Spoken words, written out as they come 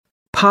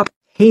Pop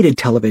hated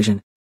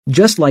television,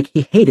 just like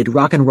he hated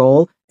rock and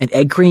roll and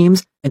egg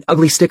creams and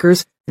ugly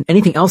stickers and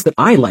anything else that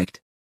I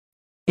liked.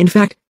 In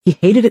fact, he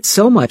hated it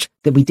so much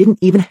that we didn't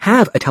even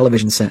have a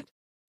television set.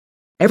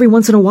 Every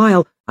once in a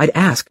while, I'd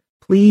ask,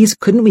 please,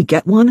 couldn't we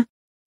get one?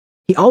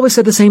 He always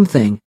said the same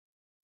thing.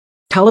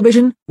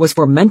 Television was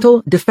for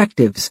mental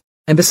defectives,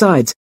 and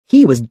besides,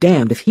 he was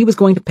damned if he was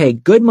going to pay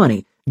good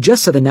money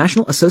just so the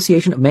National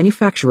Association of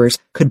Manufacturers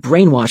could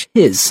brainwash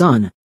his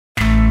son.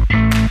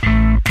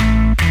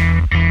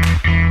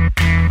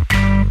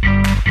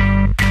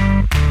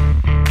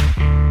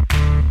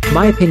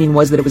 My opinion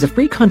was that it was a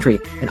free country,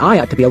 and I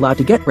ought to be allowed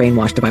to get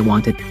brainwashed if I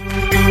wanted.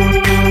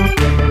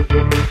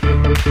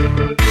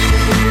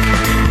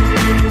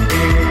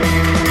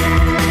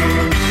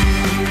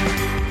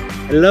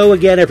 Hello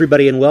again,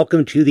 everybody, and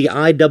welcome to the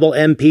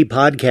IMMP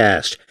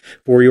podcast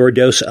for your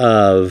dose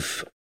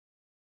of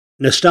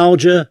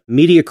nostalgia,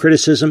 media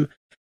criticism,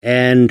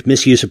 and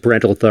misuse of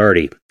parental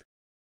authority.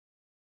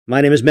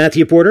 My name is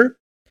Matthew Porter.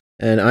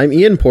 And I'm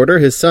Ian Porter,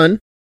 his son.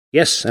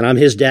 Yes, and I'm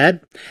his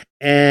dad.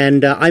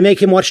 And I make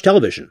him watch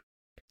television.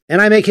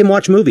 And I make him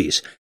watch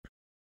movies.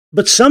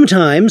 But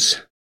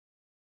sometimes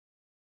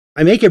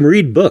I make him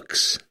read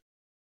books.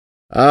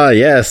 Ah,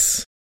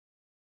 yes.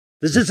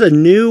 This is a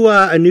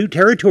new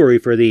territory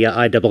for the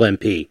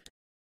IMMP.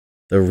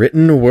 The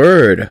written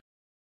word.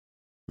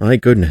 My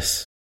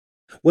goodness.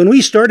 When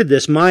we started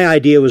this, my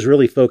idea was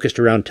really focused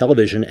around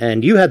television,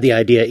 and you had the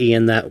idea,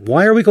 Ian, that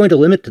why are we going to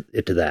limit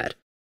it to that?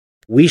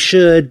 We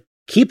should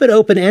keep it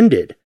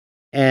open-ended,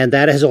 and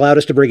that has allowed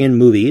us to bring in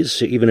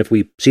movies. Even if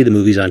we see the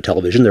movies on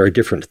television, they're a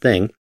different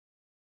thing.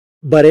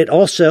 But it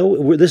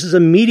also, this is a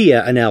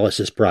media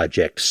analysis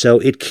project, so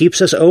it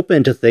keeps us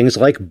open to things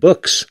like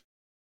books.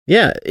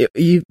 Yeah,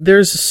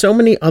 there's so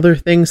many other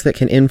things that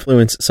can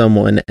influence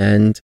someone,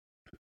 and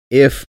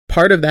if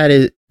part of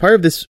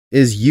this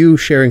is you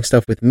sharing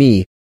stuff with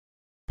me,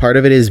 part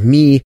of it is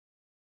me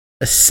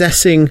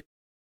assessing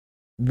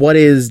what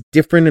is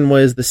different and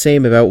what is the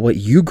same about what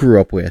you grew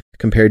up with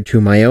compared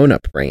to my own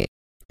upbringing.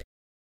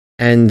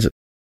 And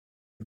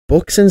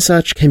books and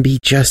such can be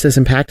just as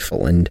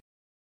impactful, and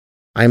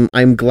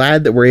I'm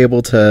glad that we're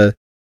able to,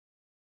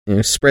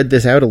 spread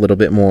this out a little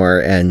bit more,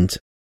 and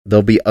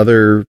there'll be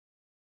other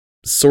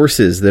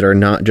sources that are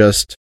not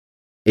just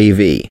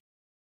AV.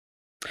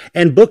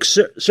 And books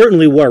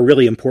certainly were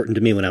really important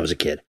to me when I was a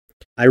kid.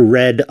 I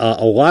read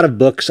a lot of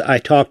books. I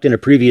talked in a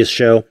previous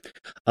show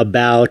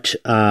about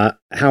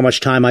how much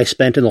time I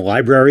spent in the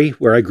library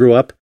where I grew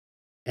up.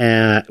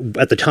 At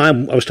the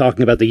time, I was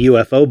talking about the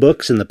UFO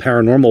books and the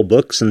paranormal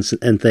books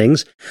and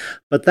things,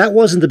 but that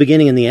wasn't the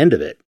beginning and the end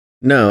of it.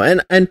 No,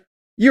 and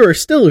you are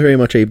still very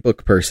much a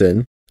book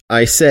person.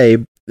 I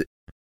say,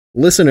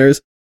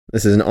 listeners,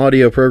 this is an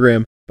audio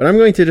program, but I'm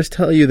going to just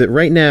tell you that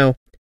right now,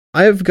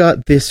 I've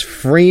got this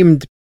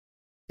framed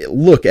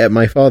look at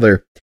my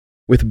father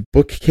with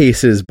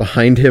bookcases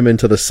behind him and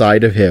to the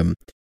side of him.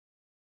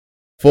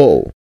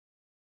 Full.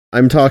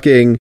 I'm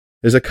talking,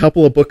 there's a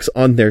couple of books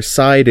on their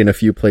side in a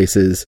few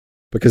places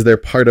because they're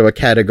part of a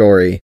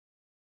category,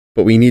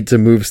 but we need to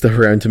move stuff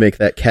around to make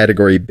that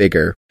category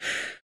bigger.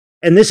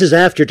 And this is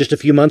after, just a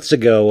few months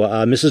ago,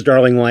 Mrs.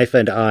 Darling Wife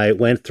and I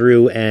went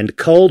through and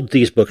culled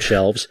these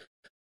bookshelves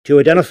to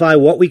identify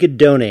what we could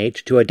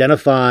donate, to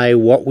identify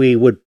what we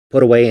would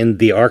put away in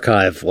the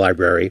archive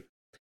library,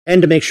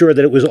 and to make sure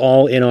that it was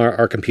all in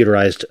our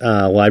computerized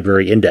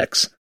library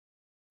index.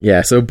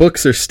 Yeah, so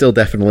books are still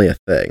definitely a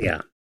thing.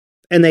 Yeah,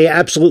 and they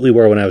absolutely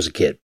were when I was a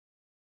kid.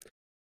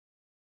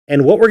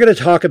 And what we're going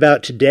to talk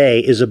about today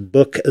is a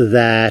book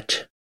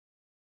that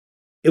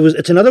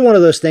it's another one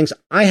of those things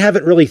I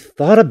haven't really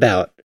thought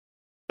about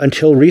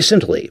until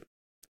recently.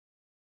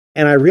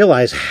 And I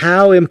realized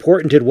how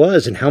important it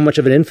was and how much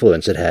of an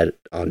influence it had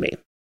on me.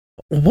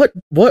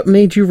 What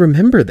made you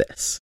remember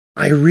this?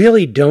 I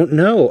really don't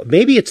know.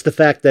 Maybe it's the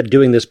fact that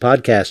doing this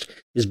podcast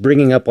is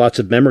bringing up lots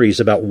of memories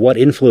about what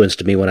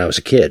influenced me when I was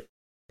a kid.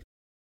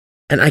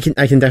 And I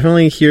can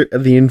definitely hear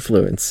the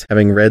influence,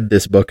 having read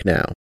this book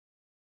now.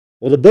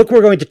 Well, the book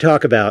we're going to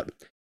talk about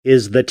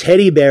is The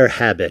Teddy Bear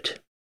Habit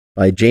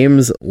by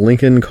James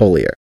Lincoln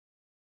Collier.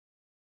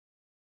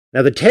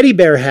 Now, The Teddy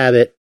Bear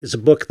Habit is a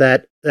book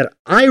that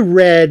I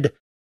read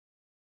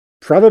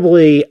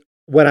probably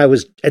when I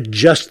was at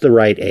just the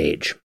right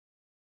age.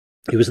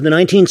 It was in the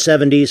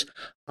 1970s.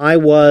 I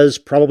was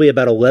probably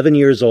about 11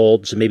 years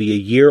old, so maybe a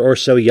year or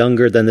so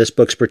younger than this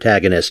book's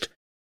protagonist.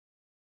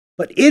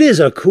 But it is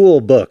a cool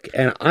book,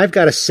 and I've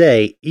got to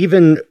say,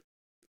 even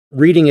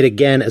reading it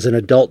again as an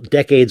adult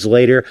decades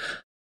later,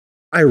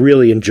 I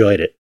really enjoyed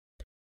it.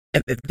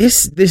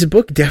 This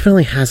book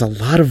definitely has a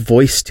lot of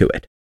voice to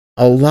it.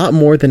 A lot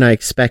more than I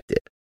expected.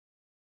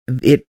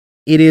 It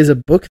is a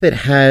book that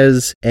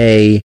has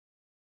a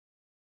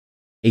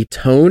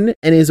tone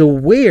and is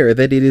aware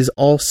that it is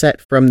all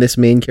set from this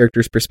main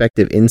character's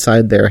perspective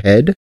inside their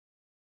head.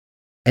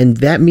 And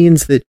that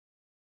means that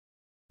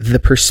the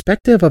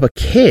perspective of a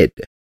kid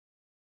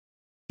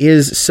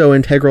is so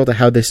integral to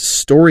how this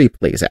story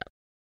plays out.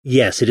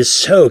 Yes, it is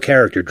so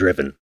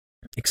character-driven.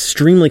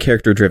 Extremely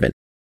character-driven.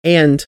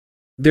 And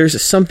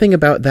there's something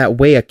about that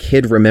way a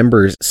kid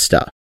remembers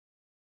stuff.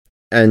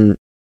 And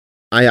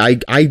I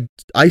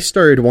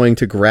started wanting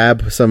to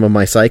grab some of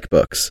my psych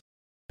books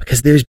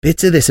because there's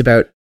bits of this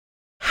about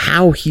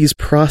how he's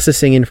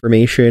processing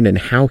information and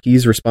how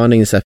he's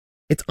responding to stuff.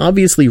 It's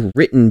obviously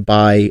written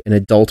by an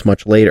adult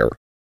much later,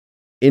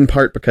 in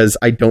part because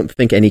I don't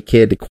think any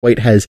kid quite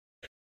has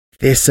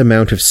this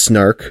amount of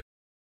snark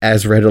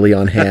as readily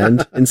on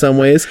hand in some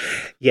ways.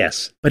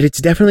 Yes. But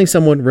it's definitely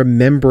someone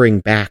remembering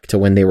back to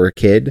when they were a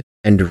kid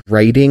and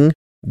writing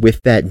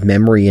with that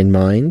memory in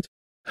mind.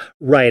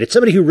 Right. It's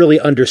somebody who really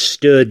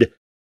understood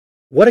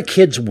what a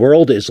kid's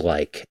world is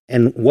like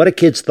and what a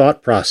kid's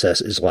thought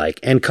process is like.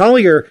 And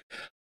Collier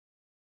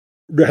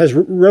has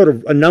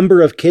wrote a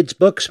number of kids'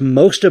 books.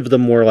 Most of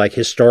them were like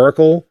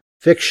historical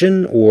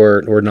fiction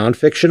or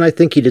nonfiction. I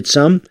think he did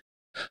some.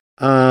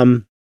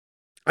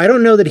 I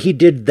don't know that he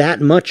did that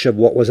much of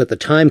what was at the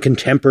time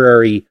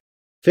contemporary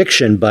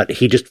fiction, but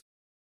he just,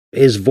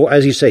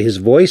 as you say, his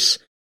voice,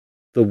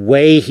 the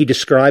way he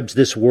describes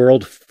this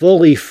world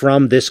fully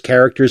from this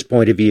character's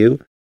point of view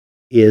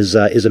is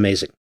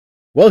amazing.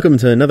 Welcome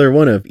to another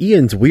one of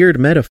Ian's weird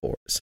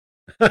metaphors.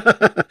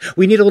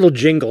 We need a little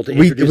jingle to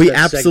introduce We that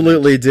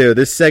absolutely segment. do.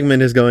 This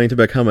segment is going to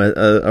become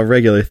a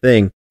regular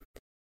thing.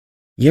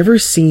 You ever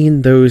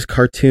seen those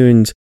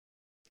cartoons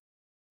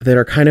that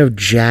are kind of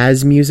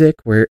jazz music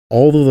where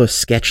all of the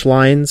sketch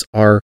lines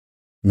are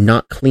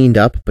not cleaned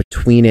up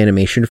between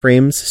animation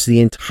frames? So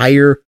the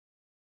entire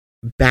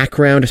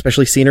background,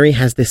 especially scenery,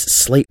 has this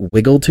slight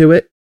wiggle to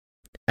it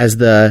as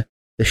the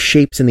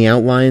shapes and the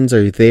outlines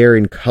are there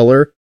in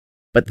color,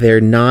 but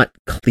they're not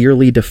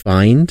clearly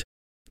defined.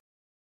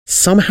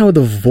 Somehow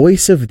the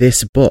voice of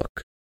this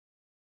book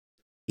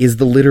is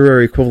the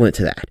literary equivalent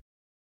to that.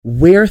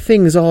 Where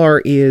things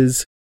are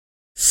is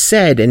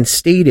said and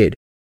stated,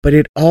 but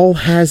it all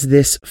has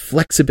this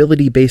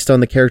flexibility based on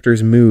the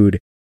character's mood.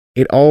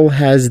 It all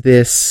has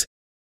this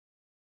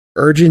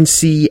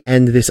urgency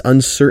and this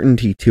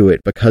uncertainty to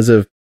it because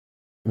of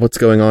what's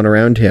going on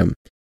around him.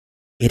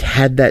 It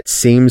had that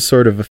same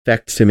sort of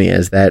effect to me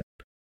as that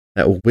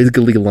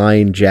wiggly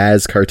line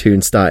jazz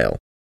cartoon style.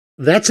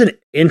 That's an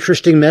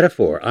interesting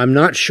metaphor. I'm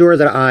not sure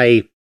that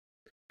I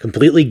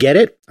completely get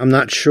it. I'm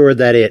not sure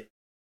that it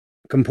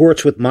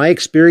comports with my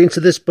experience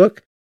of this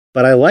book,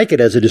 but I like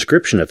it as a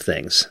description of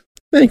things.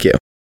 Thank you.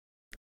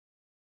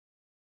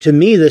 To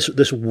me,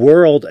 this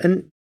world,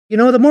 and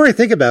the more I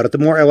think about it, the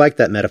more I like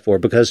that metaphor,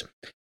 because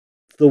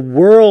the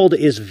world of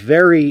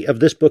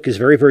this book is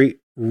very, very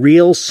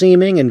real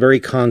seeming and very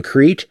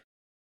concrete,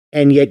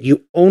 and yet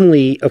you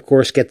only, of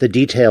course, get the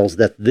details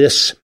that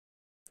this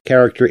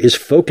character is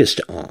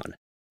focused on.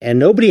 And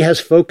nobody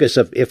has focus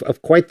of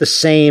quite the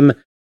same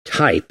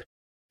type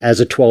as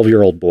a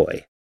 12-year-old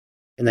boy,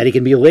 and that he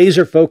can be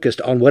laser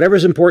focused on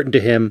whatever's important to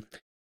him,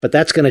 but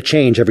that's going to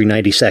change every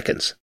 90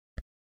 seconds.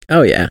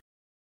 Oh, yeah.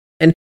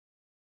 And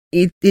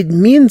it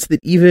means that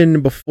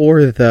even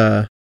before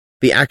the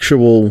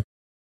actual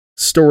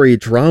story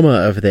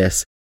drama of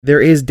this,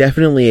 there is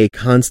definitely a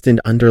constant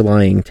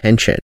underlying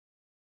tension.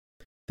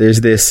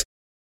 There's this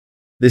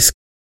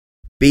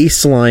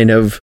baseline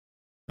of,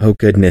 oh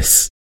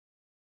goodness,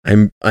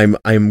 I'm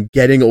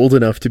getting old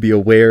enough to be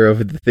aware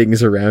of the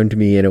things around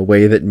me in a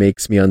way that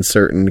makes me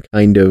uncertain,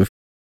 kind of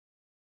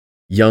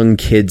young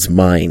kid's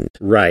mind.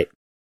 Right.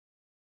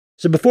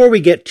 So before we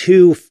get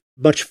too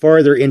much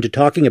farther into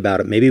talking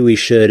about it, maybe we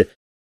should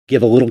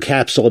give a little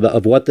capsule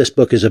of what this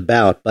book is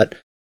about. But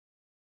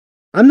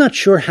I'm not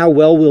sure how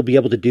well we'll be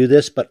able to do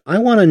this, but I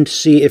want to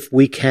see if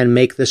we can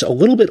make this a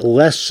little bit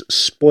less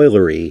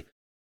spoilery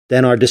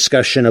than our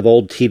discussion of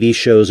old TV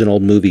shows and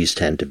old movies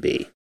tend to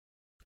be.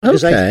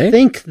 Because I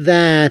think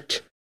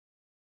that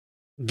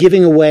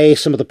giving away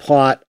some of the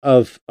plot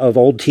of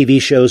old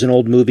TV shows and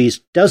old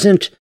movies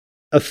doesn't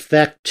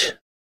affect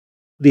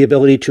the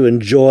ability to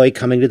enjoy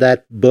coming to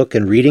that book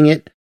and reading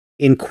it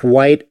in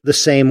quite the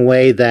same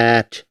way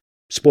that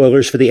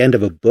spoilers for the end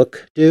of a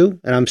book do.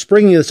 And I'm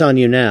springing this on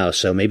you now,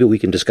 so maybe we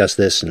can discuss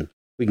this and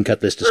we can cut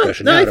this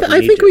discussion out.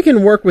 I think we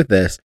can work with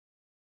this.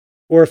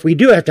 Or if we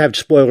do have to have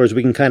spoilers,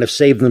 we can kind of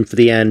save them for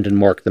the end and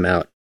mark them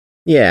out.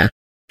 Yeah.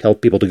 Tell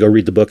people to go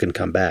read the book and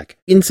come back.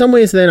 In some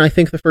ways, then, I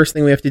think the first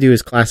thing we have to do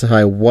is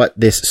classify what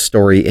this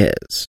story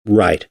is.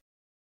 Right.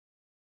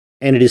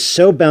 And it is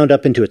so bound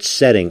up into its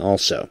setting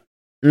also.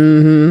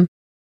 Mm-hmm.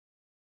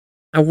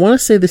 I want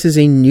to say this is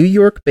a New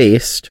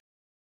York-based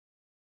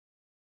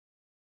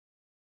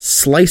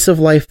slice of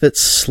life that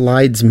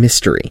slides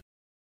mystery.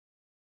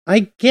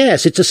 I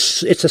guess it's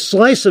a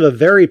slice of a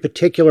very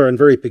particular and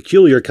very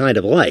peculiar kind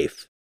of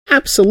life.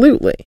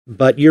 Absolutely.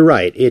 But you're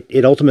right.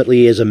 It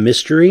ultimately is a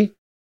mystery.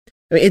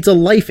 I mean, it's a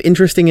life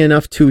interesting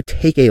enough to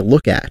take a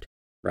look at.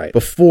 Right.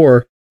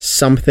 Before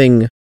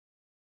something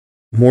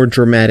more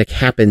dramatic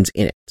happens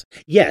in it.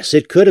 Yes,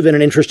 it could have been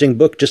an interesting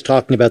book just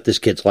talking about this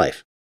kid's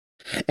life.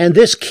 And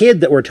this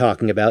kid that we're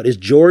talking about is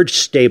George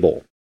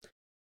Stable.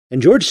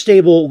 And George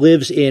Stable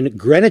lives in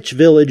Greenwich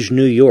Village,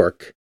 New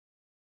York.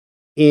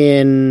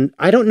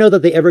 I don't know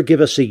that they ever give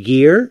us a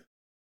year,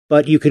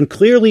 but you can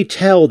clearly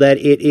tell that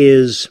it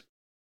is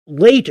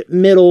late,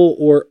 middle,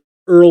 or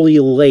early,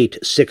 late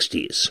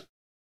 60s.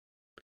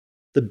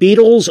 The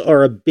Beatles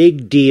are a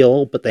big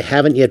deal, but they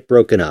haven't yet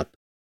broken up.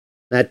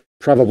 That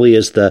probably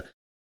is the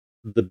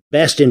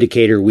best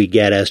indicator we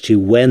get as to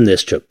when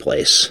this took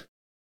place.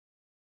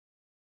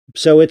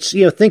 So it's,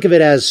 think of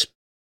it as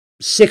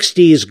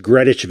 60s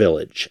Greenwich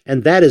Village,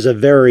 and that is a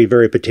very,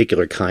 very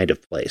particular kind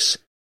of place.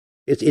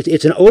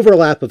 It's an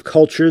overlap of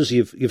cultures.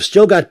 You've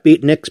still got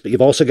beatniks, but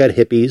you've also got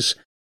hippies,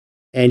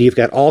 and you've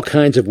got all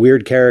kinds of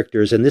weird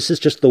characters, and this is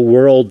just the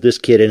world this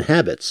kid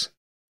inhabits.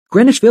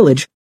 Greenwich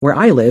Village, where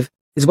I live,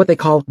 is what they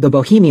call the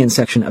bohemian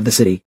section of the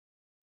city.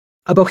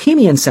 A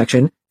bohemian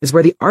section is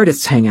where the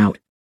artists hang out,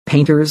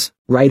 painters,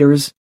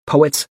 writers,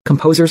 poets,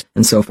 composers,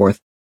 and so forth.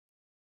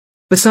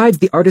 Besides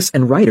the artists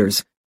and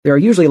writers, there are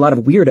usually a lot of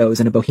weirdos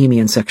in a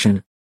bohemian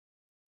section.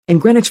 In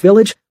Greenwich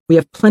Village, we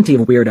have plenty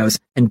of weirdos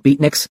and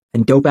beatniks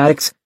and dope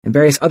addicts and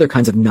various other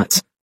kinds of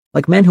nuts,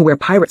 like men who wear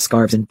pirate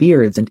scarves and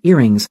beards and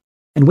earrings,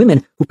 and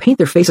women who paint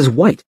their faces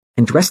white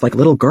and dress like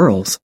little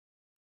girls.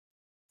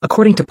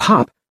 According to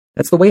Pop,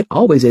 that's the way it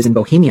always is in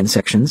bohemian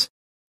sections.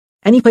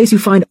 Any place you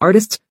find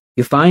artists,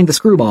 you find the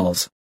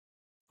screwballs.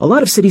 A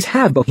lot of cities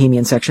have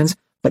bohemian sections,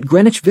 but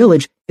Greenwich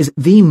Village is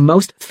the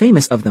most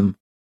famous of them.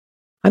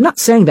 I'm not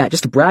saying that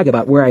just to brag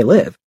about where I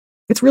live.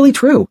 It's really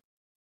true.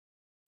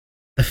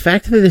 The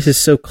fact that this is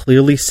so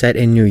clearly set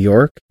in New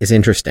York is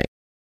interesting,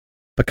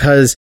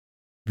 because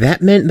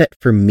that meant that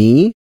for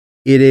me,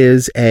 it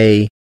is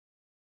a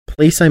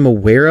place I'm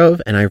aware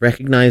of and I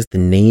recognize the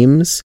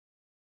names,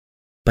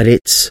 but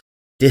it's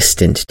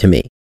distant to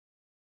me.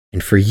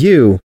 And for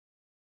you,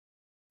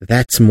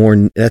 that's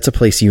a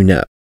place you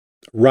know.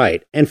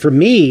 Right. And for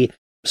me,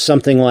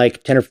 something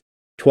like 10 or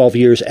 12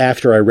 years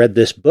after I read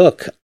this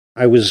book,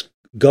 I was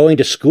going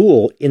to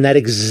school in that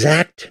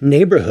exact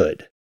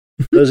neighborhood,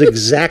 those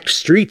exact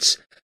streets.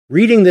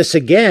 Reading this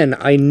again,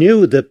 I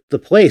knew the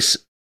place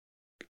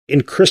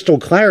in crystal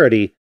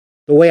clarity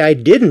the way I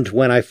didn't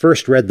when I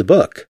first read the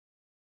book.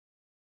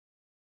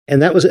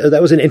 And that was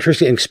an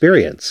interesting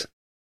experience.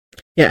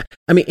 Yeah.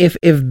 I mean, if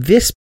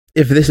this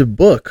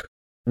book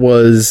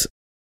was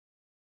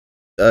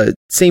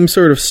same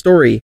sort of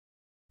story,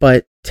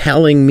 but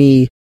telling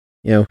me,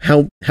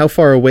 how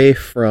far away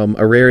from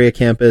Auraria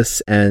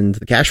campus and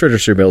the cash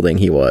register building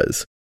he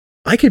was,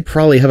 I could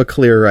probably have a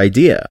clearer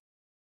idea.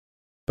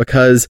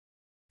 Because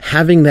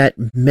having that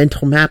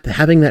mental map,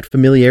 having that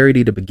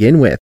familiarity to begin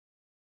with,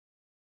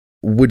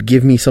 would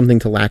give me something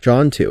to latch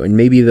on to. And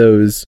maybe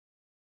those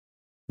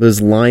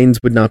lines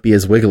would not be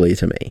as wiggly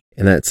to me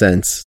in that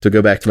sense, to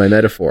go back to my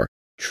metaphor.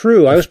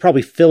 True. I was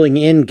probably filling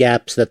in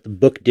gaps that the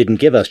book didn't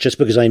give us just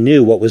because I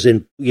knew what was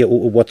in,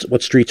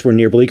 what streets were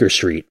near Bleecker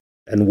Street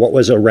and what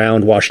was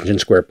around Washington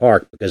Square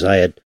Park, because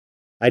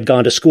I'd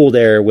gone to school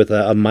there with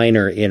a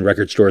minor in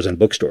record stores and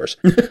bookstores.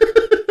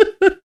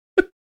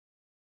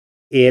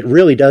 It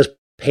really does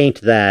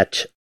paint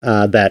that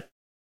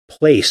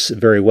place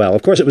very well.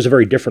 Of course, it was a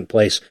very different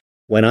place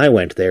when I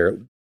went there.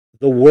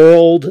 The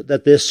world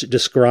that this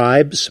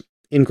describes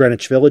in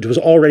Greenwich Village was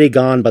already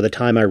gone by the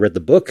time I read the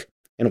book,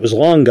 and it was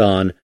long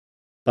gone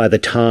by the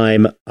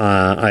time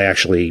I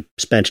actually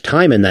spent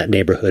time in that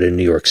neighborhood in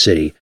New York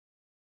City.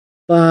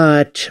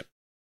 But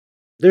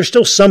there's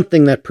still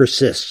something that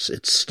persists.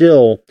 It's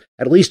still,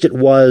 at least it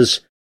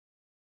was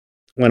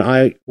when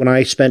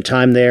I spent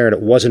time there, and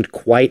it wasn't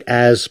quite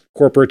as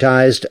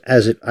corporatized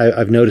as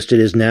I've noticed it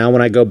is now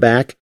when I go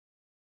back.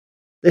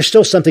 There's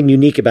still something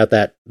unique about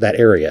that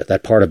area,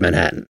 that part of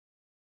Manhattan.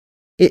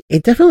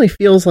 It definitely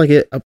feels like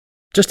it,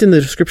 just in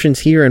the descriptions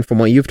here and from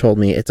what you've told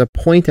me, it's a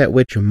point at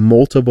which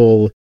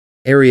multiple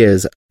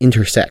areas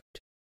intersect.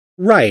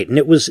 Right, and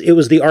it was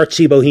the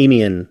artsy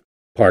bohemian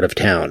part of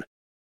town.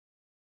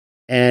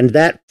 And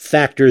that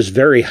factors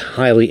very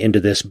highly into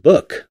this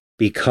book,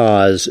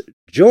 because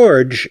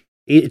George,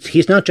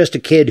 he's not just a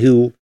kid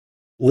who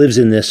lives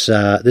in this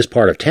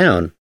part of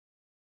town.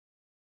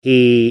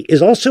 He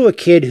is also a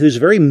kid who's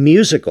very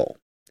musical,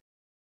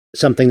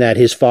 something that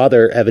his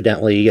father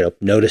evidently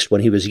noticed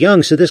when he was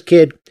young. So this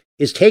kid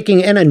is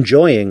taking and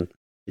enjoying,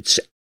 it's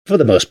for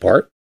the most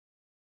part,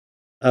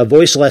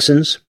 voice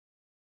lessons.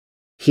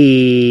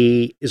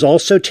 He is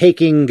also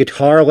taking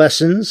guitar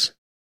lessons.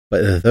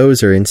 But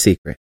those are in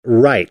secret.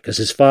 Right, because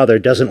his father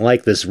doesn't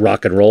like this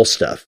rock and roll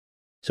stuff.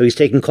 So he's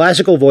taking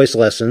classical voice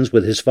lessons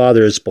with his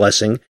father's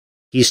blessing.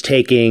 He's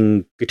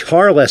taking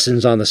guitar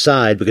lessons on the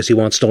side because he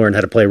wants to learn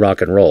how to play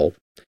rock and roll.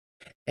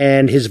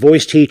 And his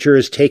voice teacher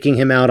is taking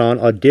him out on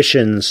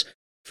auditions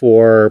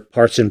for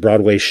parts in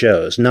Broadway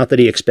shows. Not that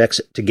he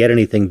expects to get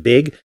anything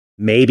big.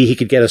 Maybe he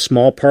could get a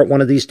small part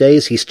one of these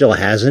days. He still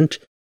hasn't,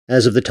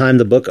 as of the time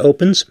the book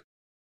opens.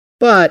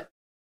 But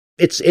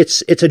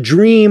it's a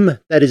dream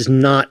that is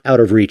not out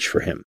of reach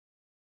for him,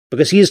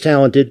 because he is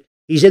talented.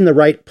 He's in the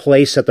right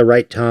place at the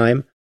right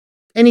time.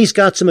 And he's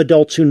got some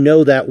adults who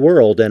know that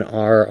world and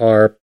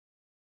are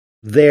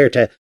there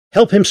to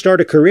help him start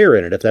a career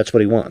in it if that's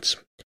what he wants.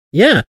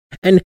 Yeah.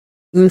 And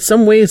in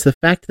some ways, the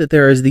fact that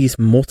there is these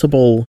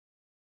multiple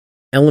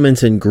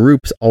elements and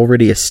groups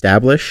already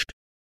established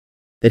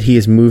that he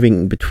is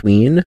moving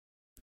between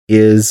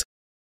is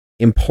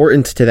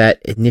important to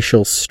that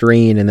initial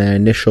strain and that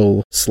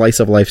initial slice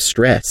of life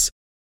stress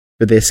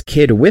for this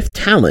kid with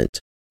talent,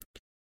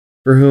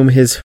 for whom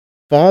his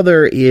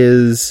father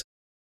is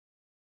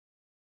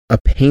a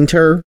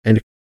painter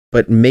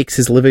but makes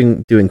his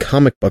living doing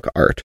comic book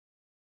art,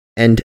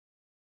 and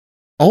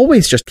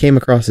always just came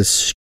across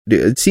as,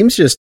 it seems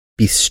to just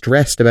be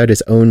stressed about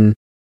his own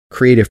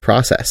creative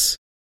process.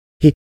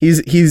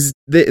 He's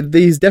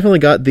definitely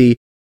got the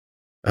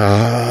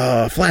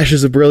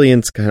flashes of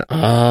brilliance kind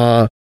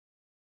of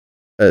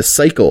a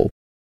cycle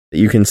that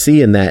you can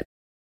see in that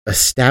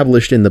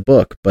established in the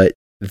book, but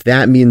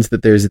that means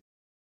that there's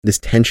this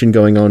tension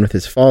going on with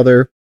his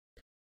father.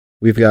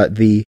 We've got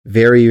the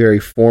very,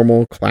 very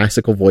formal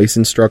classical voice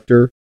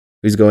instructor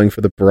who's going for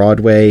the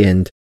Broadway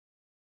and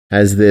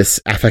has this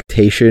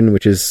affectation,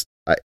 which is,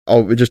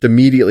 I'll just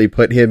immediately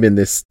put him in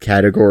this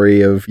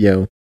category of,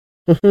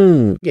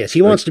 yes,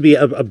 he wants to be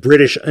a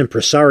British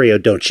impresario,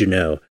 don't you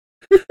know?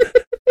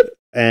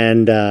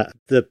 And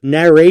the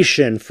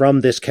narration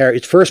from this character,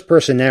 it's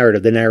first-person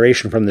narrative, the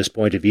narration from this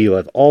point of view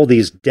of all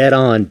these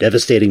dead-on,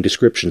 devastating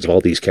descriptions of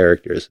all these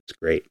characters. It's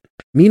great.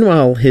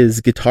 Meanwhile,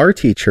 his guitar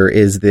teacher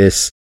is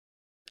this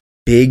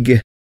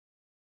big,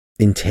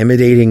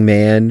 intimidating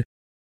man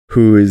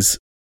who's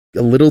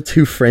a little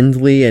too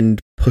friendly and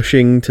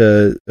pushing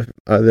to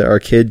our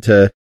kid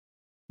to,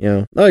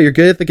 oh, you're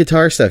good at the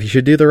guitar stuff. You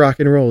should do the rock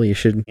and roll. You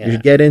should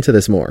get into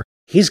this more.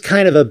 He's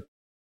kind of a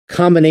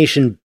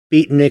combination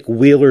beatnik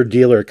wheeler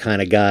dealer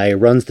kind of guy,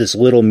 runs this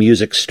little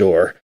music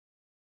store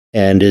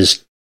and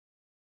is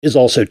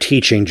also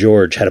teaching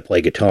George how to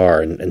play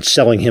guitar and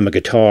selling him a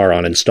guitar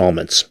on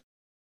installments.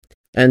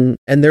 And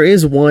there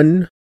is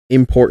one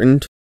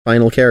important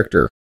final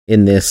character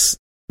in this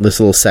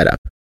little setup.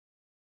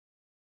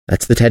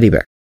 That's the teddy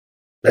bear.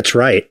 That's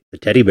right. The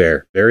teddy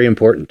bear. Very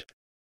important.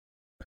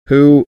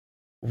 Who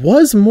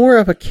was more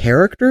of a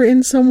character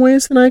in some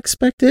ways than I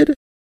expected.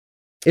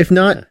 If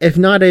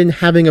not in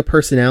having a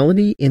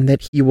personality, in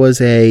that he was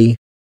a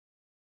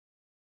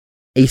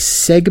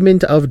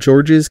segment of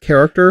George's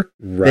character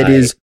that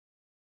is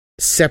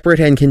separate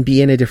and can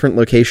be in a different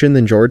location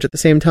than George at the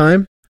same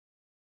time.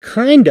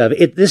 Kind of.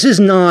 This is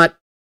not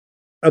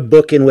a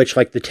book in which,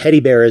 like, the teddy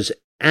bear is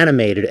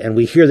animated and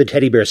we hear the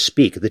teddy bear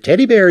speak. The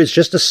teddy bear is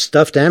just a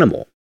stuffed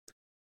animal.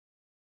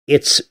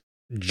 It's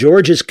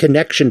George's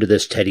connection to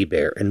this teddy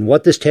bear and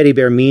what this teddy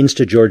bear means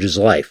to George's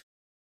life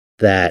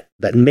that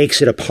makes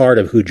it a part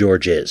of who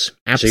George is.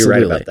 Absolutely. So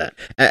you're right about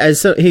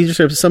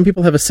that. Some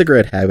people have a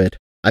cigarette habit.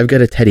 I've got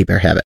a teddy bear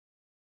habit.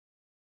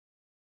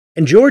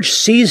 And George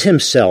sees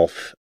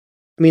himself.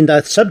 I mean,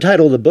 the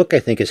subtitle of the book, I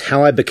think, is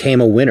How I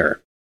Became a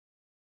Winner.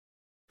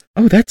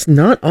 Oh, that's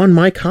not on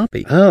my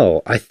copy.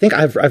 Oh, I think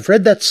I've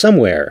read that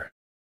somewhere.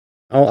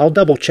 I'll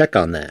double check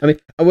on that. I mean,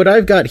 what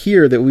I've got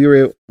here that we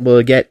were able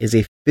to get is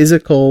a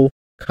physical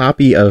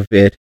copy of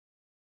it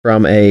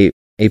from a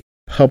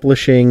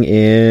publishing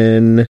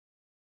in.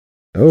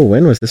 Oh,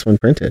 when was this one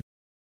printed?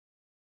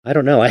 I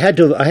don't know. I had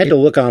to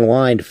look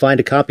online to find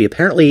a copy.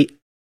 Apparently,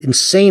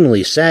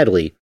 insanely,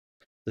 sadly,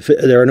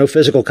 there are no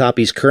physical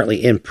copies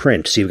currently in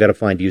print, so you've got to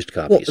find used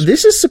copies. Well,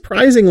 this is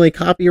surprisingly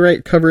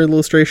copyright cover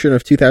illustration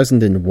of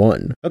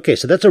 2001. Okay,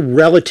 so that's a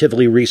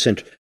relatively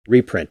recent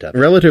reprint of it.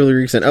 Relatively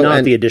recent.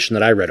 Not the edition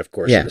that I read, of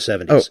course, in the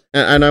 70s. Oh,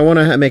 and I want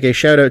to make a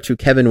shout out to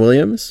Kevin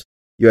Williams.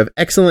 You have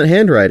excellent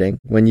handwriting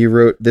when you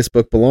wrote "This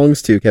book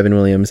belongs to Kevin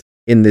Williams"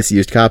 in this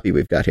used copy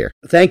we've got here.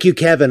 Thank you,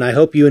 Kevin. I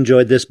hope you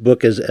enjoyed this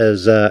book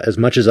as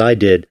much as I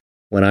did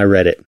when I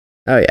read it.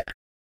 Oh,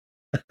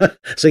 yeah.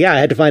 So, yeah, I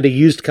had to find a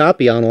used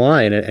copy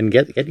online and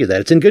get you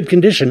that. It's in good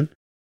condition.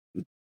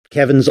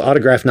 Kevin's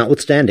autograph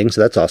notwithstanding, so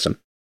that's awesome.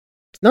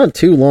 It's not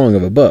too long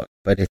of a book,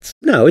 but it's...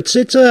 No, it's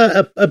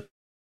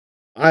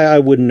I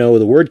wouldn't know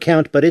the word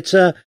count, but it's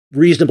a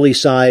reasonably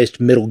sized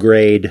middle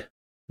grade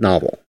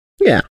novel.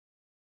 Yeah.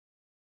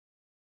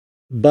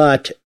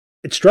 But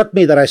it struck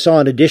me that I saw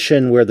an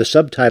edition where the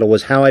subtitle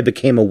was How I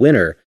Became a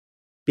Winner,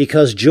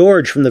 because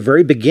George, from the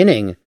very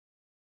beginning,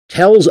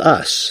 tells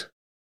us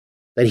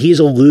that he's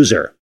a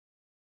loser.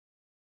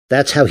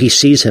 That's how he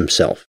sees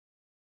himself.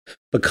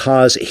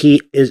 Because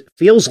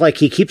feels like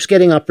he keeps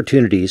getting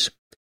opportunities,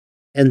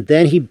 and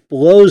then he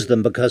blows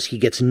them because he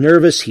gets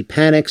nervous, he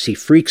panics, he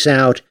freaks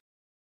out.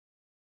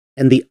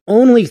 And the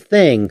only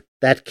thing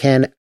that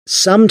can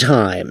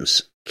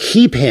sometimes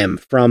keep him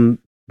from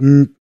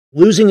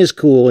losing his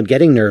cool and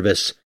getting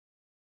nervous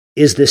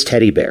is this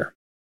teddy bear.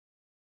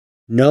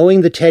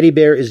 Knowing the teddy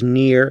bear is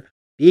near,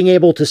 being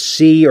able to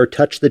see or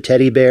touch the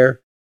teddy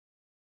bear,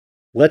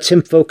 lets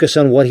him focus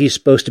on what he's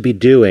supposed to be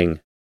doing,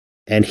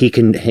 and he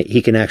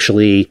can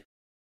actually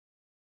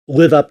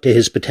live up to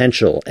his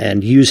potential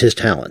and use his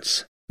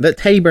talents. That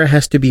teddy bear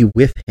has to be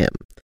with him.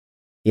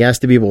 He has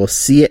to be able to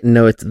see it and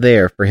know it's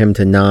there for him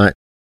to not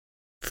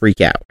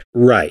freak out.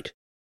 Right.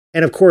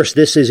 And of course,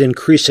 this is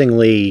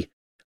increasingly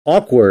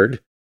awkward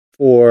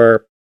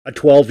for a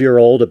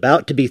 12-year-old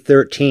about to be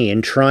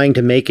 13 trying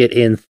to make it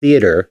in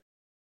theater.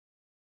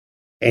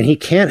 And he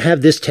can't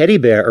have this teddy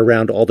bear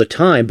around all the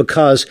time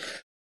because,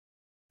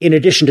 in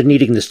addition to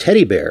needing this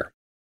teddy bear,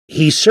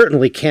 he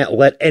certainly can't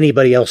let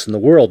anybody else in the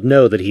world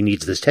know that he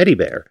needs this teddy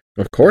bear.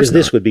 Of course, because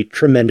this would be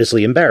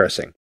tremendously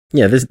embarrassing.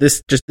 Yeah,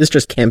 this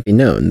just can't be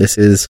known. This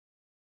is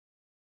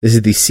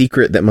the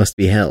secret that must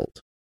be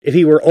held. If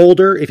he were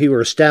older, if he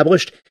were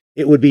established,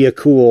 it would be a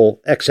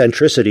cool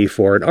eccentricity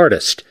for an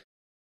artist.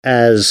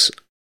 As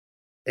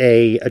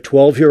a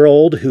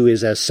 12-year-old who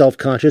is as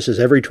self-conscious as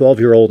every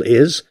 12-year-old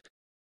is,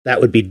 that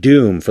would be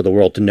doom for the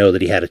world to know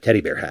that he had a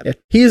teddy bear habit.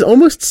 Yeah. He is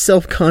almost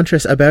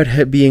self-conscious about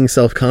being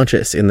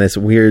self-conscious in this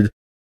weird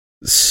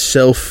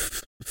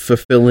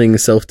self-fulfilling,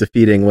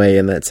 self-defeating way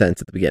in that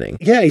sense at the beginning.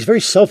 Yeah, he's very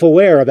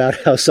self-aware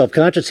about how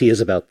self-conscious he is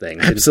about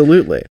things.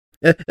 Absolutely.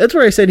 That's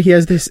where I said he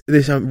has this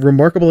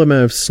remarkable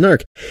amount of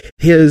snark.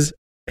 His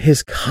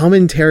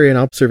commentary and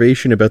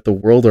observation about the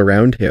world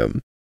around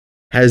him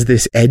has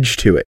this edge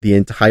to it the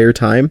entire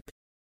time,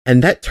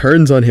 and that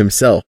turns on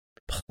himself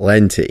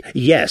plenty.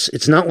 Yes,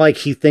 it's not like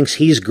he thinks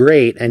he's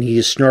great and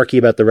he's snarky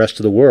about the rest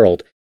of the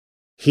world.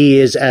 He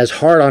is as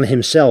hard on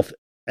himself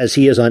as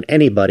he is on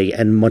anybody,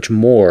 and much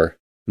more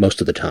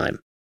most of the time.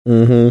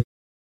 Mm-hmm.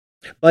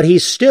 But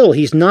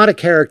he's not a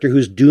character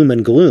who's doom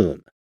and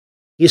gloom.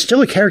 He's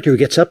still a character who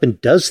gets up and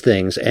does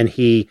things, and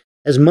he,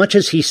 as much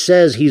as he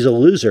says he's a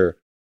loser,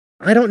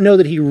 I don't know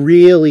that he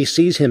really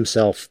sees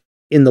himself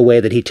in the way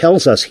that he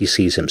tells us he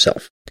sees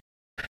himself.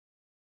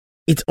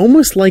 It's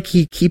almost like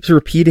he keeps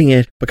repeating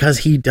it because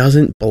he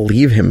doesn't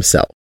believe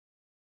himself.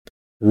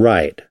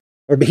 Right.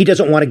 Or he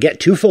doesn't want to get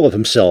too full of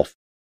himself,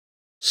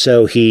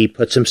 so he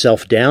puts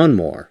himself down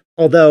more.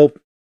 Although,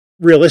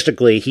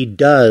 realistically, he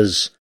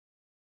does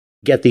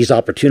get these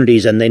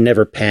opportunities and they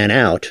never pan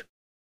out.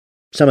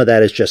 Some of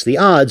that is just the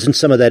odds, and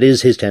some of that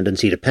is his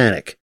tendency to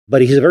panic.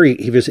 But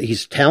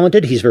he's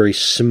talented, he's very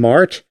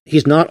smart.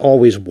 He's not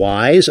always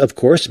wise, of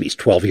course, he's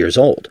 12 years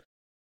old.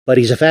 But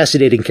he's a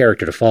fascinating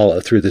character to follow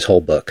through this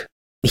whole book.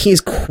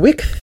 He's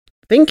quick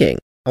thinking.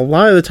 A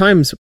lot of the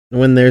times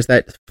when there's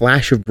that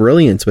flash of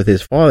brilliance with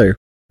his father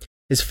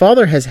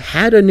has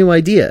had a new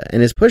idea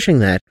and is pushing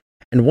that,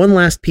 and one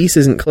last piece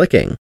isn't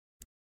clicking.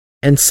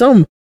 And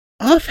some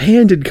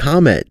offhanded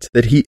comment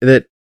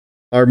that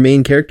our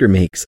main character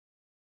makes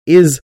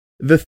is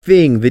the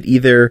thing that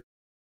either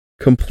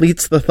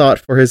completes the thought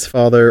for his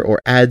father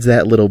or adds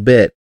that little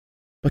bit,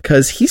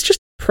 because he's just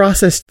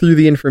processed through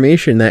the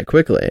information that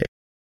quickly.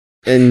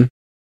 And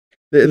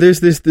there's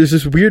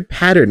this weird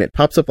pattern. It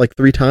pops up like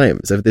 3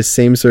 times of this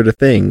same sort of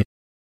thing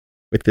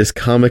with this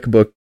comic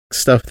book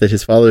stuff that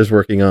his father's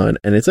working on.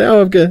 And it's like,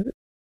 oh,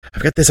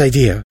 I've got this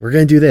idea. We're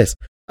going to do this.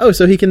 Oh,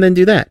 so he can then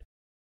do that.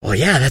 Well,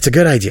 yeah, that's a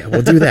good idea.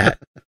 We'll do that.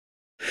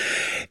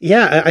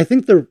 Yeah, I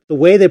think the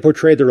way they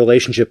portray the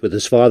relationship with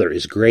his father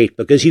is great,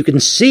 because you can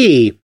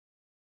see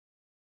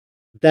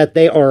that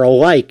they are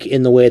alike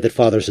in the way that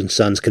fathers and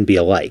sons can be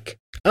alike.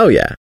 Oh,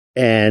 yeah.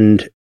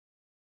 And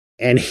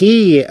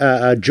he,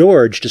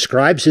 George,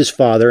 describes his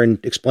father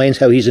and explains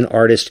how he's an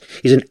artist.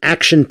 He's an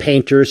action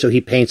painter, so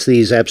he paints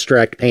these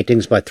abstract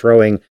paintings by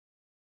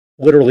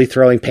literally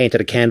throwing paint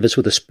at a canvas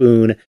with a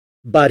spoon,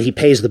 but he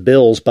pays the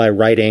bills by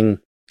writing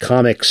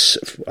comics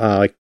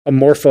like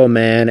Amorpho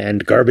Man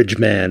and Garbage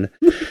Man.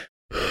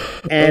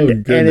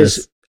 And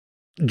as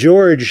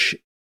George,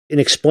 in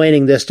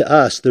explaining this to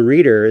us, the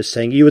reader, is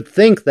saying, you would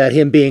think that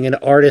him being an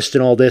artist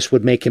and all this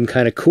would make him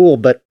kind of cool,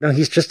 but no,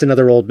 he's just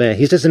another old man.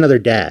 He's just another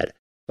dad,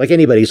 like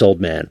anybody's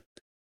old man.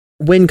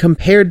 When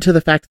compared to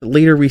the fact that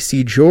later we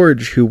see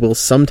George, who will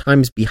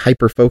sometimes be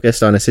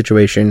hyper-focused on a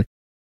situation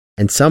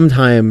and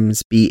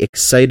sometimes be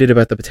excited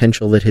about the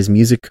potential that his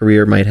music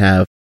career might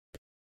have,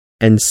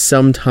 and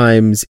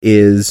sometimes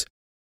is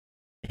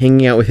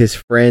hanging out with his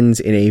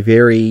friends in a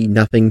very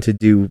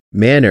nothing-to-do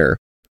manner,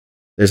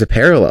 there's a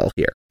parallel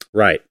here.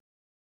 Right.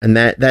 And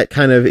that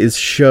kind of is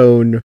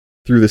shown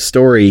through the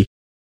story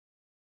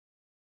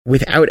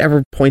without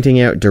ever pointing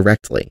out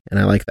directly, and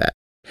I like that.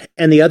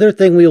 And the other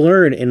thing we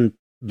learn in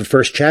the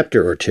first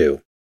chapter or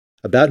two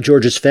about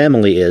George's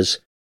family is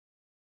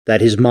that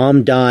his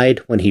mom died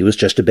when he was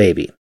just a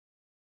baby.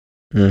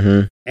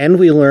 Mm-hmm. And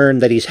we learn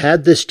that he's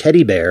had this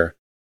teddy bear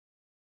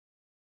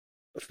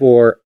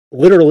for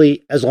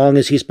literally as long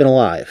as he's been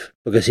alive,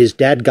 because his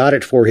dad got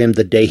it for him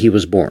the day he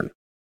was born.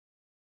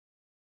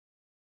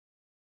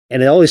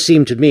 And it always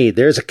seemed to me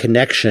there's a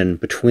connection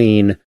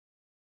between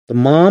the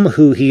mom,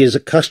 who he is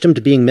accustomed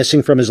to being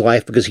missing from his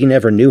life because he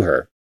never knew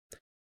her,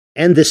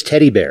 and this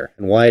teddy bear,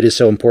 and why it is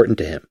so important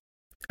to him.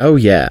 Oh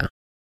yeah,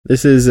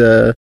 this is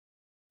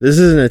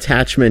an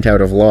attachment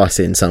out of loss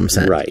in some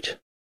sense. Right.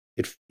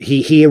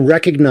 He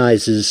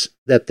recognizes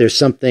that there's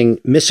something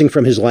missing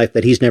from his life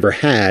that he's never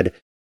had,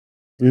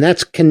 and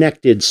that's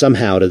connected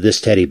somehow to this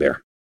teddy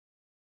bear,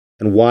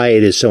 and why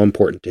it is so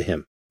important to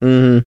him.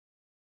 Mm-hmm.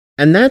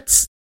 And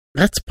that's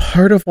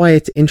part of why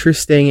it's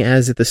interesting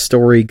as the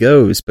story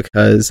goes,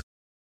 because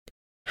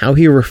how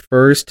he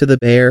refers to the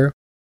bear,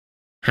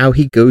 how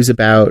he goes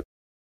about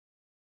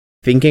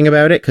thinking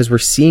about it, because we're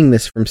seeing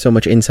this from so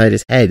much inside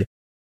his head,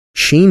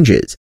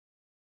 changes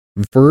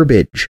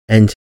verbiage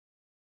and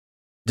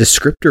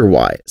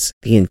descriptor-wise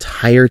the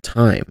entire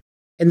time.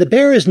 And the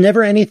bear is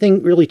never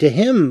anything really to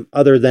him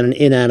other than an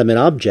inanimate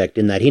object,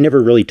 in that he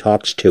never really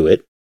talks to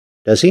it,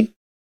 does he?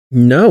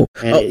 No.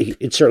 And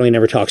it certainly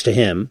never talks to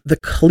him. The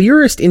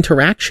clearest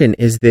interaction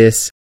is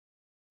this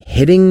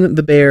hitting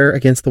the bear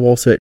against the wall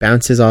so it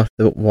bounces off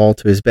the wall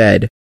to his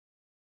bed,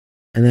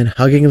 and then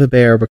hugging the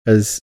bear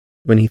because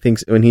when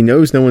he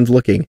knows no one's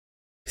looking,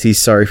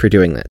 he's sorry for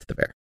doing that to the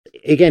bear.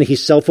 Again,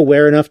 he's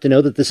self-aware enough to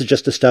know that this is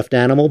just a stuffed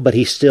animal, but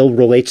he still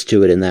relates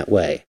to it in that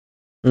way.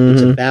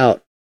 Mm-hmm.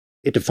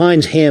 It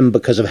defines him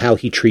because of how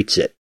he treats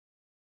it.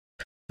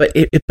 But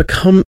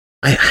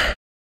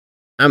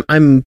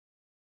I'm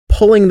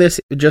pulling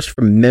this just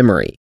from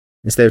memory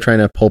instead of trying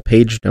to pull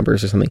page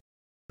numbers or something.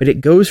 But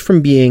it goes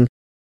from being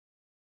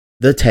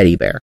the teddy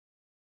bear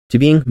to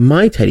being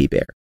my teddy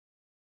bear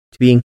to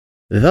being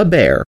the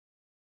bear.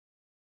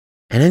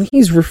 And then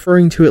he's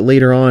referring to it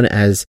later on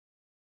as,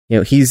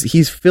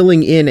 he's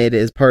filling in it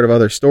as part of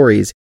other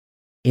stories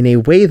in a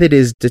way that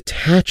is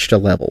detached a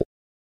level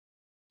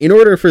in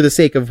order for the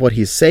sake of what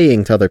he's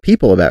saying to other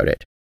people about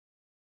it.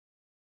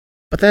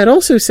 But that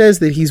also says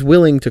that he's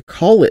willing to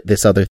call it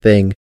this other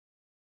thing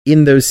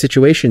in those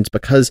situations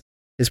because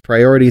his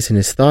priorities and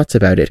his thoughts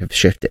about it have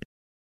shifted.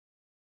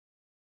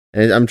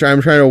 And I'm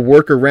trying to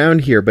work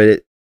around here,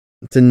 but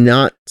to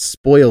not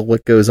spoil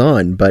what goes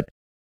on, but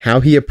how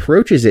he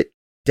approaches it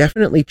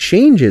definitely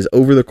changes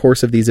over the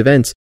course of these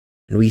events.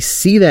 And we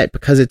see that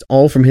because it's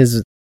all from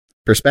his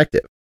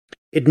perspective.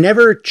 It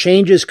never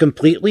changes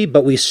completely,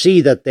 but we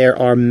see that there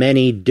are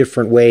many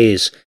different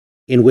ways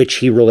in which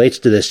he relates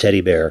to this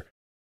teddy bear,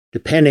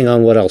 depending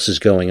on what else is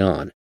going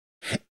on.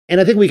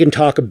 And I think we can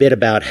talk a bit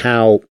about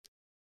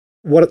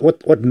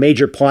what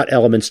major plot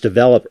elements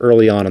develop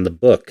early on in the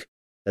book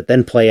that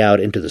then play out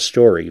into the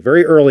story.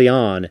 Very early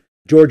on,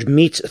 George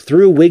meets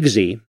through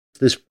Wigsy,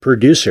 this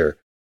producer,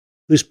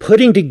 who's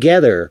putting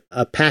together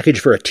a package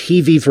for a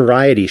TV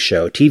variety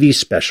show, TV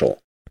special.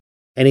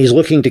 And he's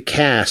looking to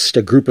cast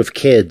a group of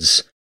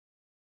kids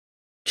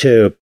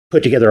to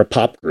put together a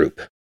pop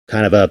group,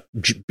 kind of a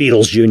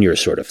Beatles Jr.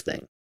 sort of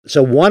thing.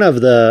 So one of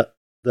the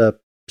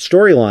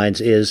storylines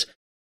is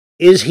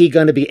he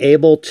going to be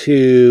able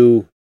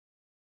to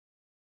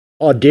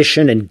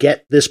audition and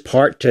get this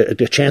part to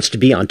a chance to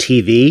be on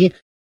TV,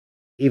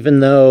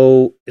 even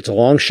though it's a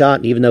long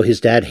shot, and even though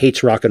his dad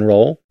hates rock and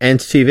roll. And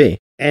TV.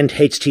 And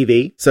hates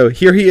TV. So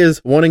here he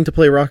is wanting to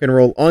play rock and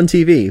roll on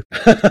TV.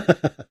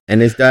 And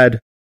his dad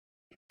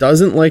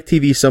doesn't like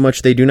TV so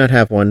much they do not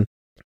have one,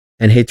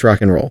 and hates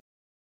rock and roll.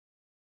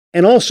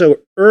 And also,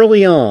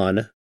 early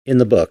on in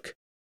the book,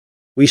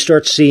 we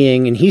start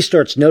seeing, and he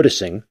starts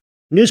noticing,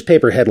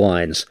 newspaper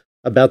headlines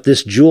about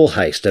this jewel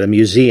heist at a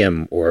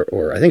museum,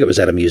 or I think it was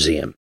at a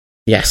museum.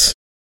 Yes.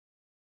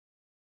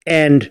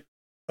 And,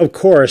 of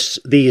course,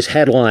 these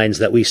headlines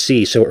that we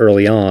see so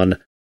early on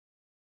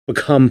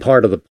become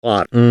part of the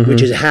plot,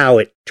 which is how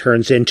it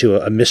turns into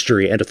a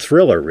mystery and a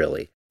thriller,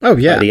 really. Oh,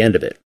 yeah. By the end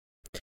of it.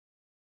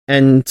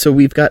 And so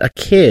we've got a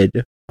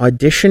kid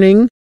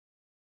auditioning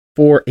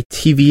for a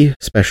TV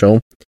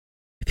special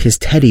with his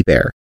teddy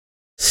bear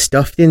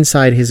stuffed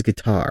inside his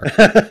guitar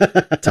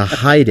to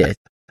hide it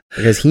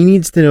because he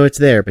needs to know it's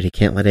there, but he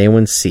can't let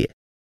anyone see it.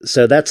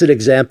 So that's an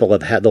example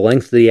of how the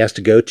length that he has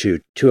to go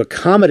to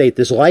accommodate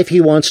this life he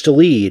wants to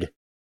lead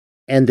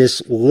and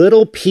this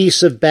little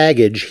piece of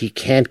baggage he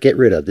can't get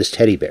rid of, this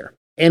teddy bear.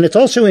 And it's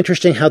also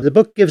interesting how the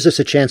book gives us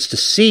a chance to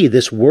see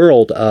this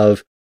world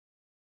of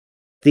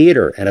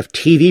theater and of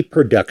TV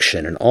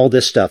production and all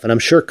this stuff. And I'm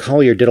sure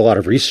Collier did a lot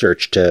of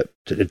research to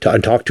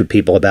talk to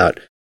people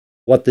about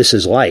what this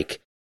is like.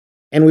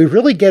 And we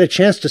really get a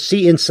chance to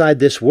see inside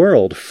this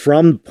world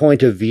from the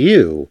point of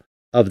view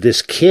of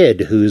this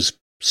kid who's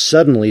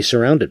suddenly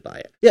surrounded by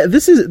it. Yeah,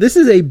 this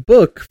is a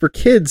book for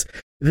kids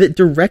that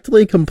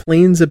directly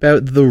complains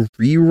about the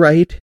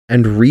rewrite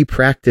and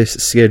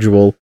repractice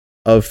schedule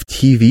of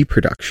TV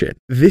production.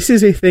 This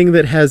is a thing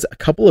that has a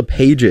couple of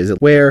pages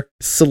where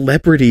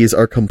celebrities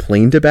are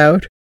complained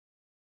about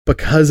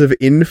because of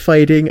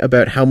infighting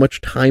about how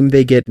much time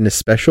they get in a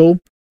special.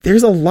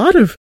 There's a lot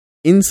of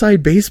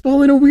inside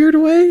baseball in a weird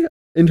way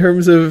in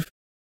terms of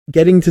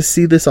getting to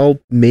see this all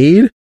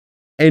made,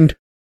 and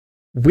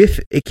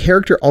with a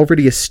character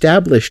already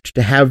established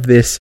to have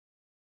this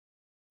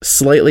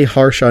slightly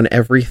harsh on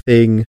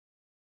everything,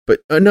 but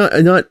not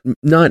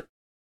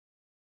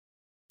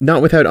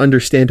without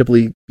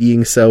understandably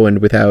being so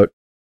and without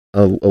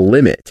a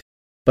limit,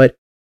 but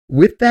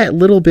with that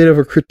little bit of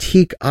a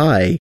critique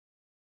eye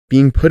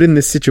being put in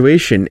this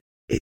situation,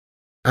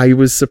 I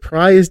was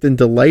surprised and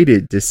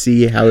delighted to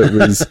see how it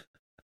was,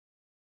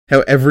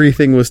 how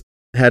everything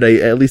had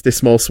at least a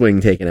small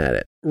swing taken at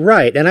it.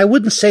 Right, and I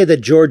wouldn't say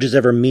that George is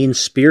ever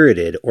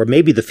mean-spirited, or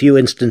maybe the few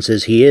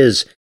instances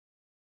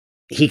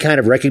he kind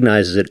of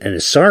recognizes it and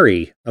is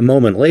sorry a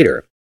moment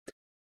later.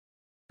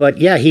 But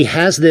yeah, he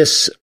has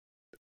this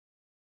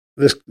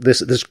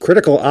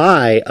critical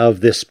eye of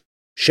this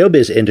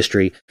showbiz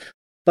industry,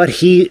 but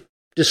he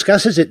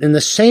discusses it in the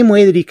same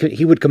way that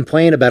he would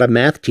complain about a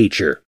math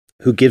teacher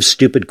who gives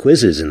stupid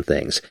quizzes and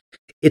things.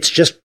 It's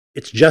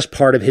just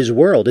part of his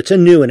world. It's a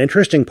new and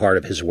interesting part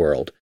of his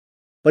world.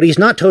 But he's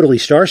not totally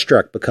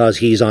starstruck because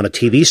he's on a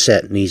TV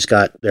set and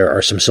there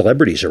are some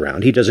celebrities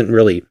around. He doesn't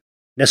really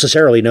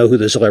necessarily know who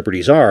the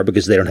celebrities are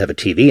because they don't have a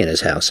TV in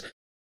his house.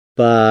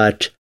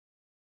 But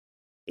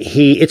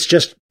he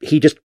just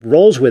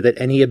rolls with it,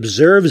 and he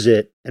observes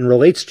it and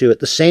relates to it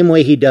the same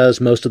way he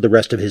does most of the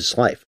rest of his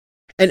life.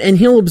 And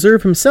he'll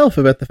observe himself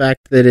about the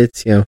fact that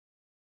it's,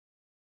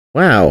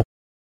 wow,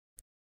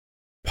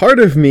 part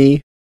of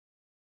me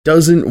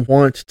doesn't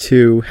want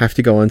to have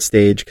to go on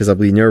stage because I'll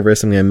be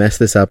nervous, I'm going to mess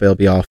this up, it'll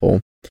be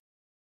awful.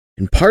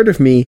 And part of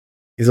me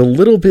is a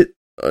little bit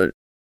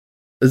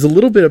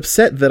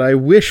upset that I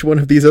wish one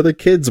of these other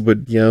kids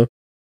would,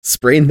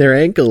 sprain their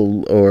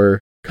ankle or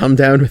come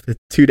down with a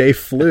 2-day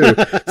flu so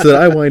that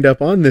I wind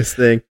up on this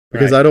thing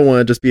because I don't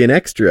want to just be an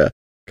extra.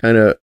 Kind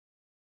of.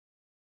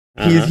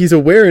 He's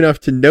aware enough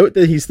to note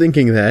that he's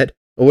thinking that,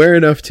 aware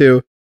enough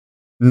to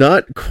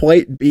not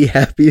quite be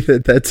happy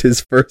that that's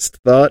his first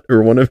thought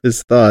or one of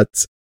his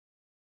thoughts,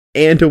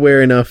 and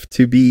aware enough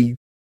to be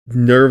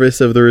nervous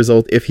of the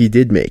result if he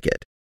did make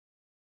it.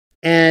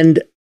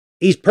 And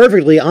he's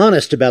perfectly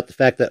honest about the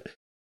fact that,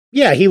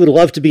 yeah, he would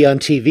love to be on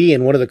TV,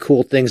 and one of the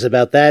cool things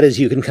about that is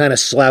you can kind of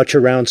slouch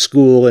around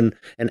school and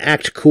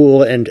act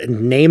cool and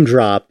name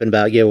drop and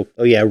about,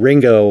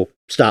 Ringo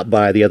stopped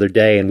by the other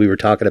day and we were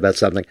talking about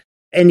something.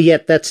 And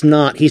yet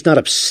he's not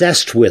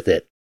obsessed with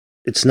it.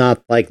 It's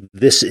not like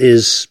this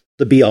is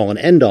the be-all and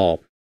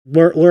end-all.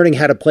 Learning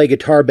how to play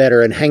guitar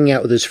better and hanging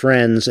out with his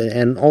friends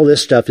and all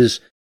this stuff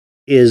is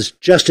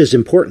just as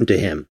important to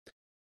him.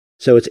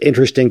 So it's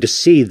interesting to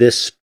see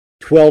this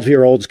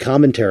 12-year-old's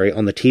commentary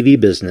on the TV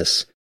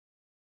business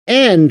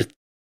and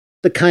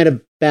the kind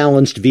of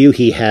balanced view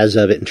he has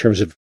of it in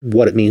terms of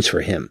what it means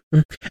for him.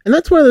 And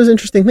that's one of those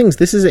interesting things.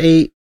 This is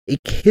a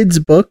kid's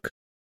book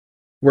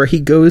where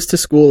he goes to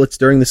school. It's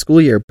during the school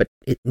year, but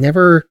it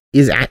never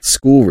is at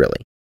school,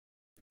 really.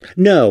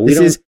 No,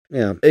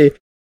 the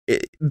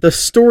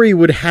story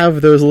would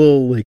have those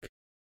little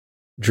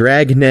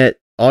dragnet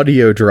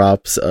audio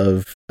drops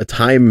of a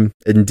time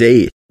and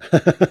date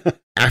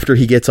after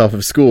he gets off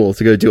of school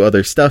to go do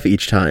other stuff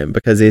each time,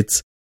 because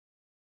it's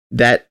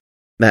that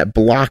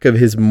block of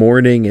his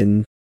morning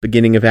and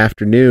beginning of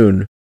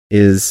afternoon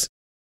is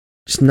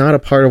just not a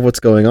part of what's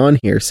going on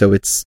here. So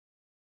it's,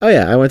 oh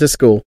yeah, I went to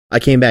school, I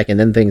came back, and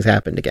then things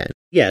happened again.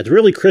 Yeah, it's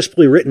really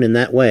crisply written in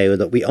that way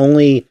that we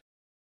only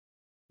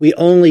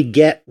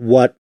get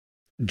what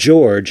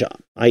George,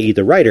 i.e.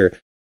 the writer,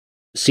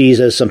 sees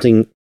as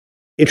something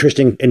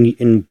interesting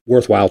and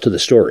worthwhile to the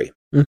story.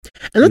 And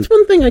that's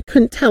one thing I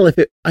couldn't tell if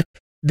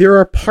there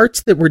are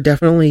parts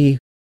that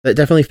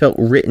definitely felt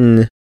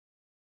written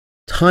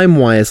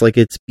time-wise like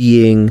it's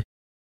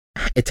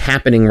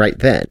happening right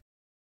then.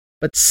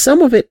 But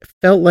some of it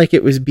felt like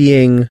it was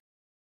being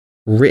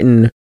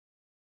written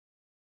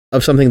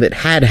of something that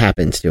had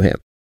happened to him.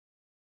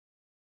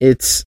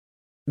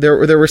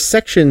 There were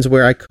sections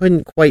where I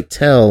couldn't quite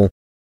tell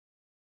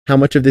how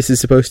much of this is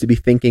supposed to be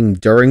thinking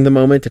during the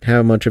moment and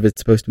how much of it's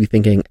supposed to be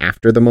thinking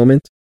after the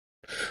moment.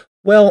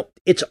 Well,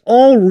 it's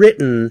all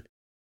written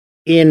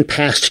in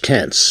past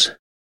tense.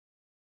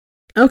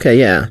 Okay,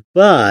 yeah.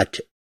 But,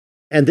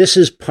 and this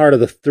is part of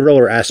the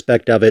thriller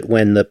aspect of it,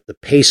 when the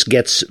pace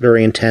gets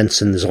very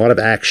intense and there's a lot of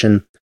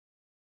action,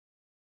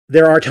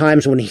 there are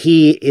times when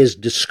he is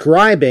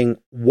describing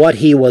what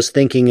he was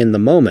thinking in the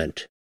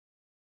moment,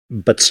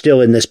 but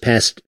still in this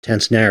past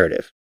tense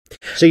narrative.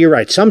 So you're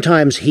right.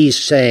 Sometimes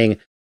he's saying,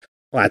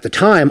 well, at the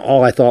time,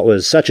 all I thought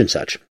was such and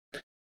such.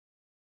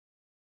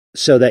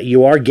 So that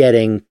you are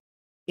getting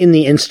in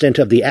the instant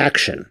of the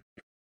action.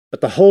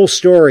 But the whole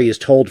story is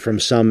told from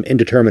some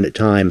indeterminate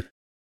time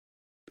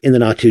in the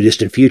not too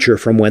distant future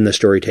from when the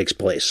story takes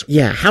place.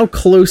 Yeah, how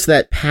close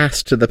that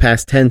past to the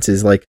past tense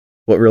is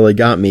what really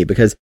got me,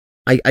 because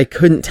I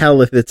couldn't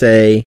tell if it's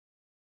a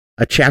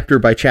chapter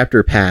by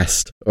chapter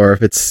past or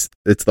if it's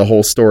the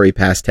whole story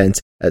past tense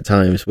at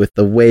times with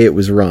the way it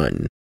was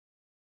run.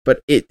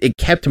 But it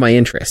kept my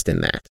interest in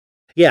that.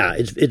 Yeah,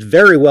 it's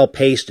very well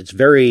paced. It's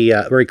very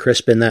very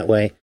crisp in that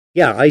way.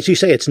 Yeah, as you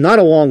say, it's not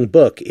a long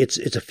book. It's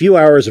a few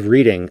hours of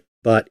reading,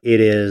 but it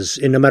is,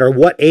 and no matter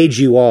what age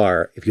you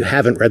are, if you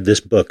haven't read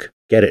this book,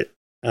 get it.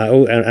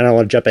 And I don't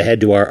want to jump ahead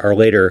to our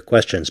later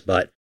questions,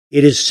 but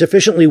it is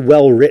sufficiently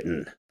well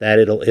written that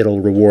it'll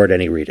reward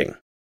any reading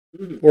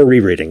or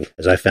rereading,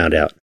 as I found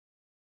out.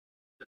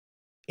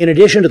 In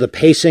addition to the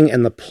pacing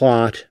and the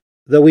plot,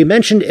 though we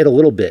mentioned it a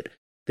little bit,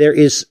 there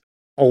is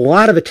a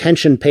lot of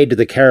attention paid to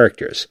the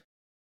characters.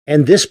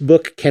 And this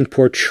book can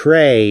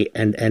portray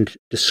and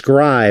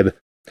describe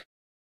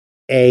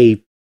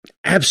a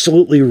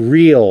absolutely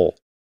real,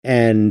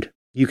 and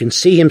you can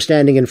see him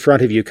standing in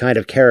front of you kind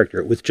of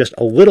character with just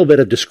a little bit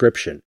of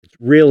description. It's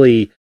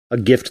really a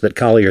gift that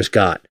Collier's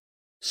got.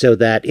 So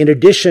that in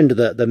addition to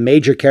the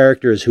major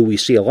characters who we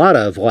see a lot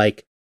of,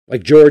 like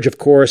George, of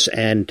course,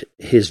 and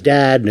his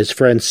dad and his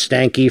friend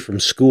Stanky from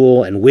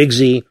school and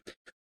Wigsy,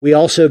 we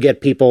also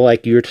get people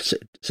like you're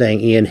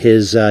saying, Ian,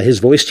 his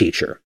voice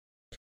teacher.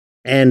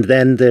 And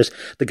then there's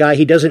the guy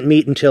he doesn't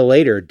meet until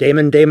later,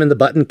 Damon the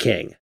Button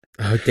King.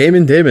 Oh,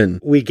 Damon.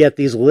 We get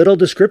these little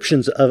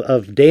descriptions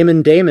of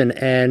Damon,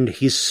 and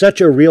he's such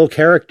a real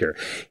character.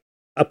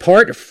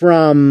 Apart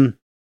from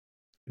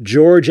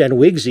George and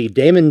Wigsy,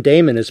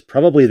 Damon is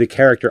probably the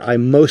character I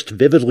most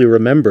vividly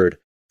remembered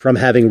from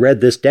having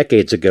read this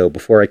decades ago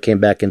before I came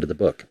back into the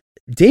book.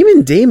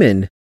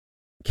 Damon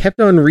kept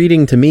on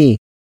reading to me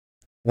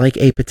like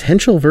a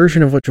potential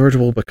version of what George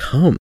will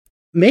become.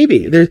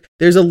 Maybe.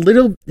 There's a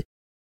little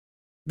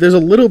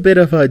bit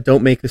of a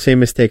don't make the same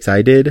mistakes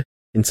I did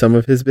in some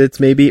of his bits,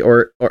 maybe,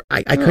 or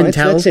I couldn't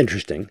tell. That's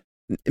interesting.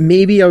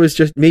 Maybe it was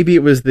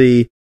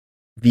the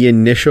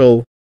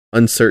initial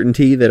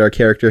uncertainty that our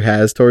character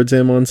has towards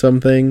him on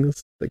some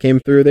things that came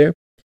through there.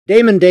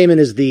 Damon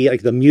is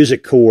the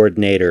music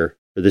coordinator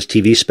for this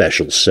TV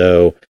special,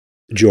 so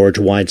George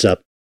winds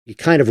up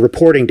kind of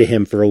reporting to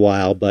him for a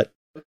while, but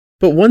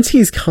once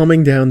he's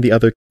calming down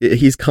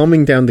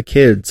the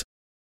kids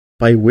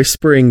by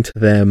whispering to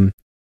them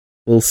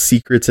little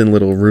secrets and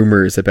little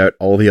rumors about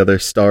all the other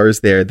stars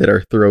there that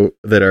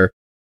are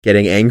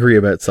getting angry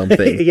about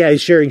something. Yeah,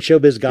 he's sharing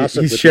showbiz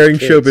gossip. He's sharing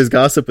showbiz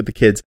gossip with the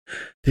kids.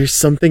 There's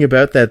something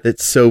about that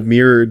so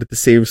mirrored the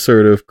same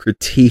sort of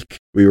critique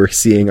we were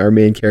seeing our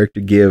main character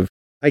give,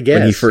 I guess,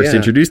 when he first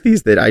introduced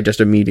these, that I just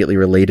immediately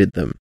related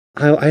them.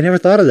 I never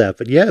thought of that,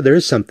 but yeah, there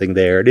is something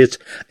there. It's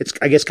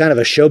I guess kind of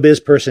a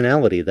showbiz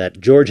personality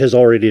that George has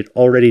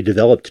already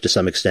developed to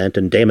some extent,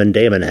 and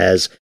Damon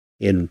has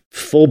in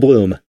full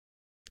bloom.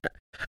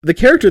 The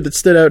character that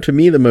stood out to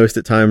me the most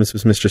at times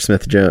was Mr.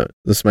 Smith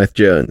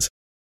Jones.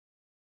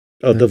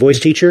 Oh, the voice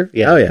teacher?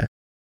 Yeah. Oh, yeah.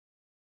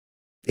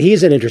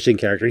 He's an interesting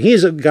character.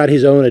 He's got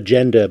his own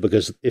agenda,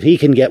 because if he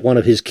can get one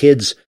of his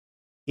kids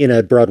in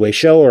a Broadway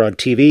show or on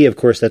TV, of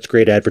course, that's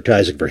great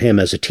advertising for him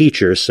as a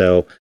teacher,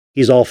 so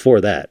he's all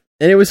for that.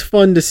 And it was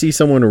fun to see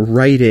someone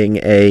writing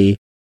a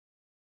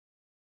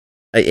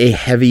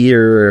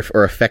heavier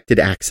or affected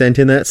accent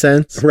in that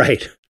sense.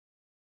 Right.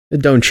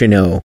 Don't you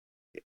know?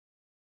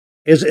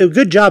 It's a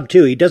good job,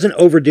 too. He doesn't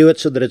overdo it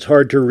so that it's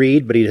hard to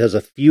read, but he has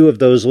a few of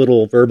those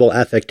little verbal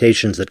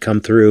affectations that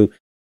come through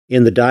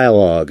in the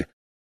dialogue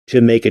to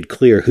make it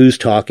clear who's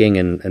talking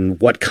and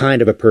what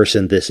kind of a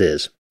person this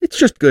is. It's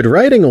just good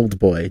writing, old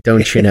boy,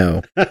 don't you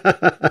know?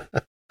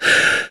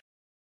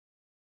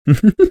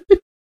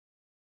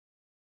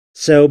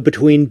 So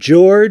between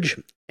George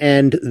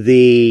and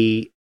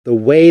the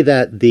way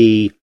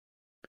that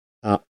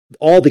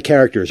all the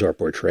characters are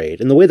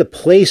portrayed and the way the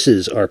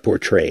places are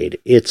portrayed,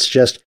 it's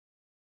just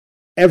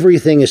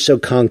everything is so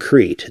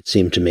concrete, it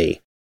seemed to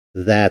me,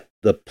 that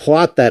the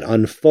plot that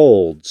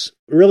unfolds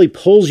really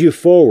pulls you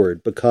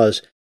forward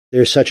because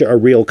there's such a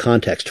real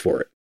context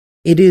for it.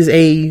 It is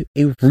a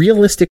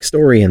realistic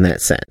story in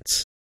that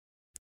sense.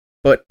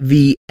 But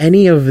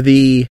any of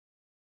the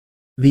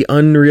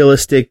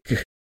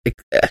unrealistic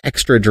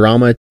extra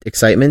drama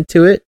excitement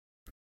to it,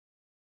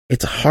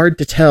 it's hard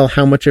to tell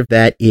how much of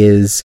that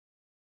is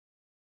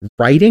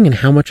writing and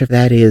how much of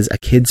that is a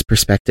kid's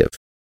perspective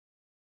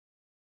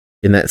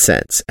in that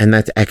sense. And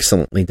that's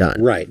excellently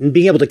done. Right. And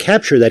being able to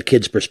capture that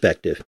kid's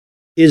perspective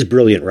is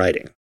brilliant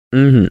writing.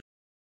 Mm-hmm.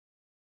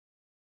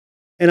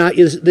 And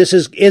this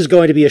is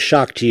going to be a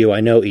shock to you, I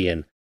know,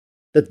 Ian,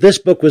 that this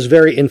book was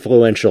very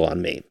influential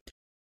on me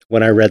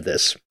when I read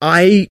this.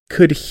 I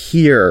could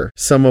hear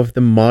some of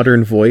the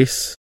modern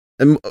voice,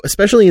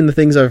 especially in the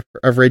things I've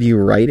read you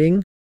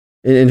writing,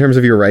 in terms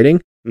of your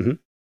writing. Mm-hmm.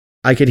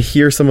 I could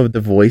hear some of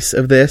the voice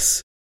of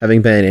this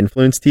having been an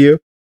influence to you,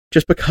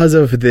 just because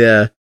of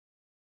the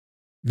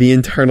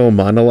internal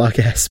monologue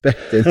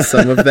aspect and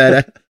some of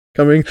that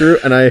coming through.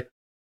 And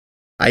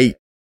I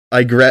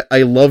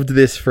loved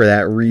this for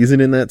that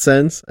reason, in that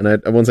sense.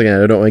 And once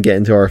again, I don't want to get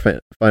into our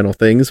final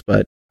things,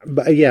 but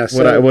yeah.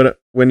 So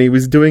when he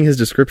was doing his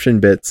description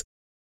bits,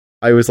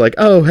 I was like,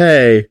 oh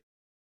hey,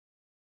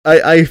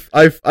 I've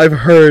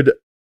heard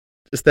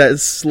just that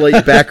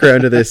slight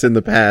background to this in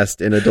the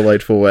past in a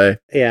delightful way.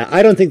 Yeah,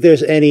 I don't think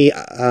there's any.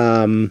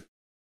 I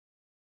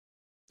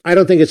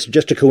don't think it's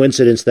just a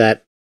coincidence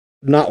that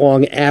not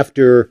long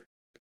after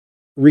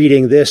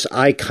reading this,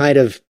 I kind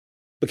of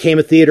became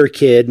a theater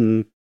kid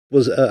and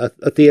was a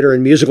theater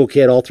and musical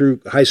kid all through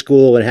high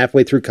school and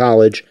halfway through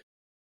college,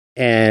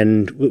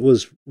 and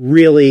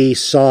really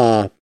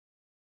saw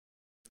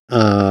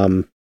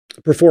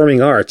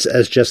performing arts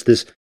as just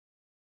this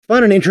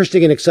fun and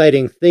interesting and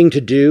exciting thing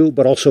to do,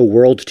 but also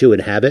world to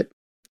inhabit,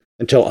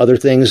 until other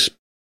things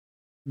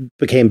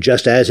became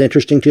just as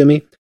interesting to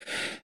me.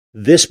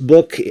 This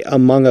book,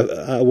 among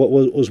what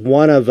was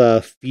one of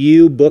a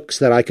few books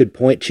that I could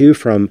point to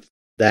from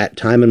that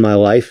time in my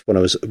life when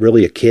I was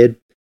really a kid,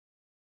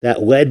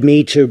 that led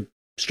me to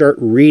start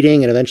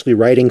reading and eventually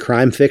writing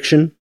crime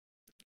fiction.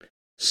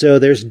 So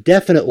there's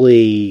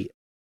definitely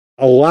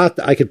a lot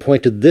that I could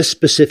point to this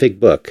specific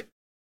book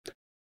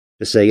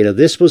to say,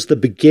 this was the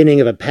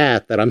beginning of a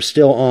path that I'm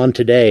still on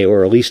today,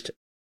 or at least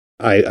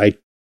I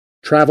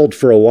traveled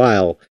for a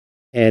while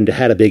and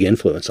had a big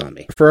influence on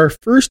me. For our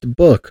first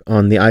book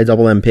on the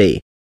IMMP,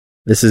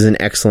 this is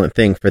an excellent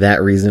thing for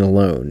that reason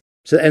alone.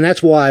 So, and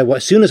that's why,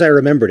 as soon as I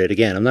remembered it,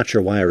 again, I'm not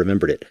sure why I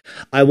remembered it,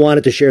 I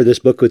wanted to share this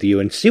book with you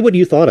and see what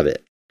you thought of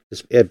it.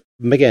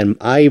 Again,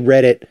 I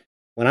read it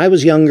when I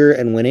was younger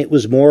and when it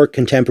was more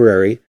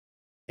contemporary,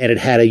 and it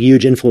had a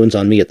huge influence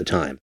on me at the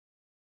time.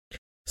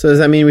 So does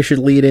that mean we should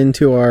lead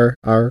into our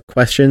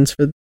questions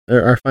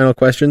our final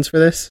questions for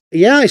this?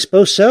 Yeah, I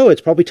suppose so.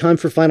 It's probably time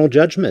for final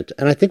judgment,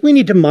 and I think we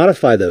need to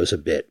modify those a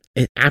bit.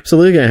 It's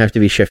absolutely going to have to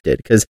be shifted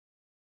because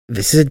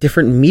this is a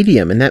different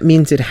medium, and that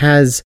means it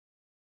has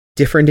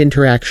different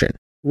interaction.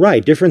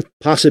 Right, different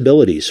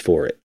possibilities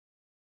for it.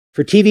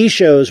 For TV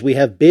shows, we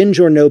have binge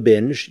or no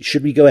binge.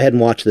 Should we go ahead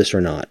and watch this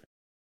or not?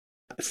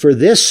 For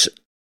this,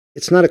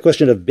 it's not a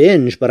question of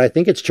binge, but I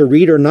think it's to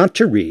read or not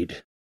to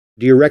read.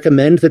 Do you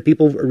recommend that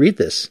people read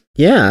this?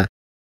 Yeah.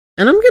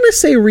 And I'm going to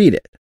say read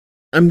it.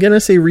 I'm going to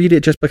say read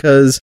it just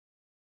because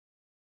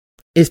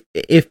if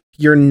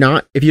you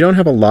don't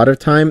have a lot of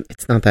time,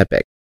 it's not that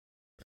big.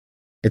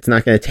 It's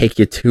not going to take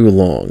you too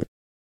long.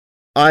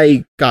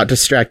 I got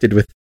distracted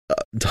with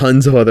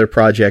tons of other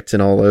projects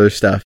and all other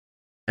stuff.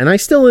 And I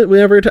still,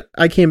 whenever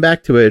I came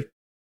back to it,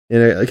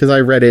 because I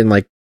read it in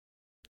like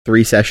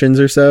 3 sessions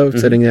or so,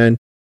 sitting down,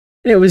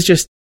 and it was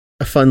just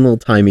a fun little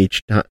time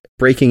each time.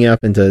 Breaking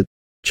up into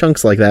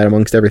chunks like that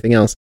amongst everything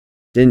else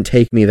didn't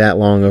take me that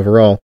long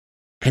overall,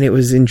 and it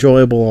was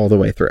enjoyable all the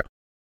way through.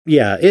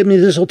 Yeah, I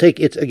mean, this will take,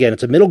 it's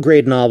a middle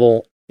grade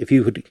novel. If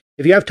you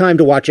have time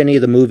to watch any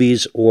of the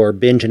movies or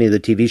binge any of the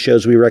TV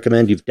shows we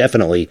recommend, you've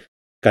definitely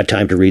got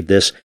time to read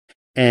this.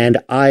 And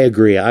I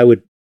agree.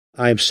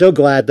 I'm so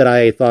glad that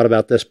I thought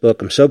about this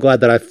book. I'm so glad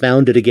that I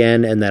found it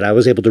again and that I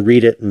was able to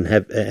read it and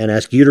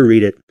ask you to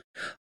read it.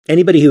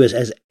 Anybody who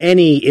has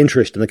any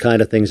interest in the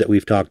kind of things that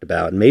we've talked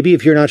about, and maybe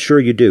if you're not sure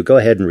you do, go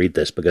ahead and read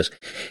this because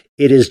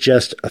it is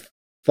just a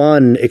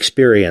fun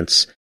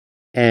experience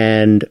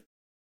and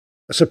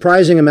a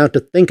surprising amount to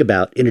think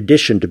about in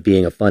addition to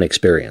being a fun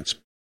experience.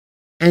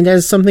 And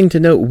as something to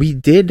note, we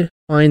did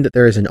find that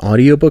there is an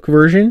audiobook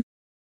version.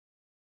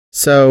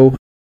 So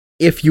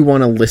if you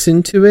want to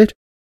listen to it,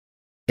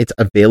 it's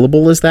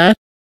available as that.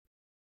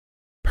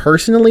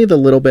 Personally, the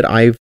little bit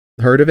I've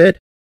heard of it,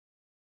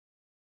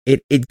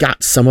 it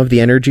got some of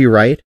the energy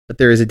right, but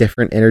there is a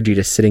different energy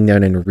to sitting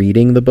down and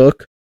reading the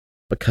book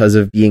because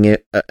of being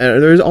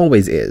there's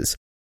always is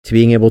to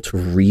being able to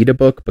read a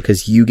book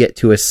because you get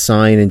to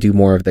assign and do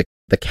more of the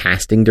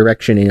casting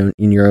direction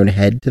in your own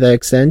head to that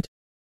extent.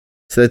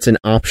 So that's an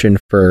option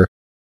for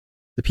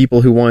the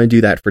people who want to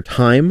do that for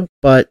time,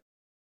 but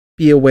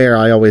be aware,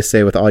 I always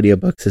say with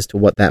audiobooks, as to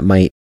what that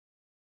might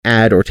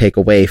add or take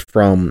away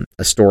from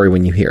a story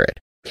when you hear it.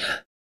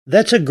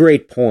 That's a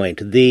great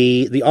point.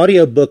 The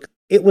audiobook,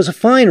 it was a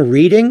fine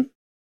reading.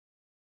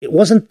 It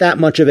wasn't that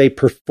much of a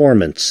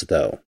performance,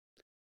 though.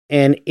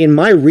 And in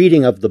my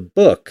reading of the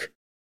book,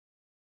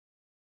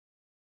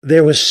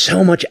 there was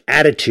so much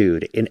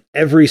attitude in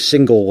every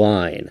single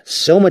line,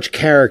 so much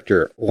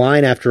character,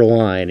 line after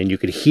line, and you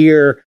could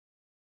hear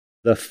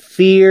the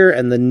fear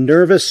and the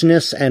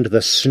nervousness and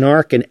the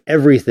snark and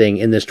everything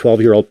in this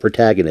 12-year-old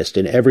protagonist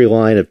in every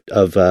line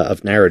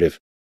of narrative,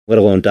 let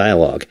alone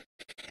dialogue.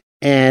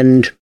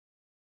 And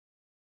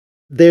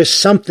there's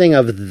something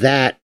of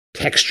that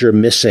texture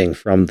missing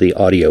from the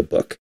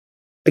audiobook.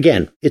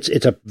 Again, it's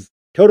a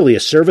totally a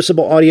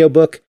serviceable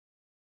audiobook.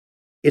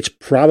 It's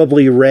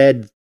probably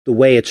read the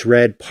way it's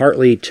read,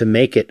 partly to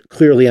make it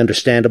clearly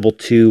understandable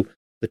to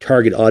the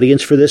target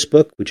audience for this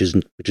book, which is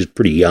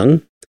pretty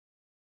young.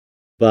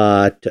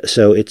 But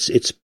so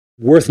it's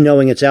worth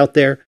knowing it's out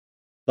there.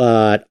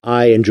 But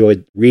I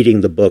enjoyed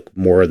reading the book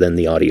more than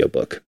the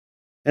audiobook.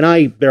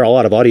 And there are a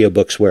lot of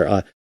audiobooks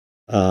where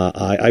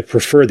I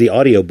prefer the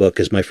audiobook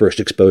as my first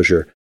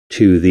exposure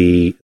to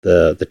the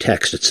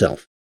text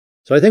itself.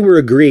 So I think we're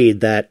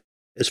agreed that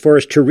as far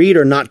as to read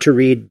or not to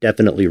read,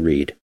 definitely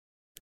read.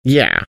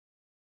 Yeah.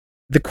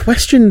 The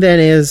question then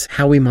is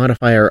how we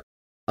modify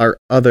our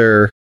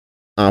other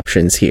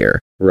options here.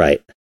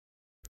 Right.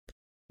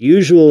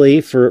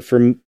 Usually for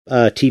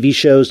TV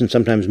shows and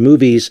sometimes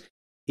movies,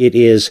 it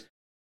is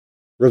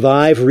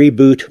revive,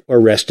 reboot, or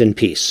rest in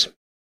peace.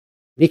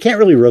 You can't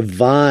really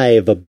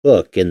revive a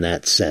book in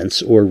that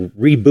sense or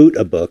reboot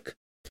a book.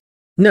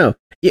 No,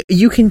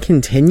 you can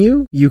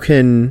continue. You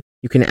can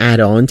add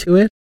on to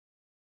it,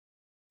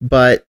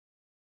 but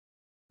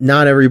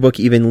not every book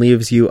even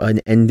leaves you an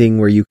ending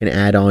where you can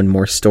add on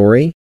more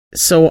story.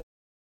 So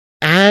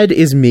add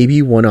is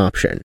maybe one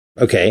option.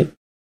 Okay.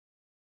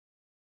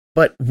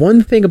 But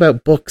one thing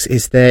about books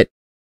is that,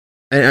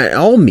 and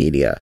all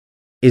media,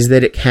 is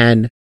that it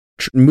can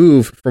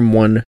move from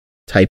one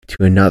type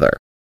to another.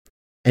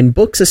 And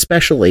books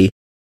especially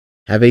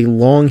have a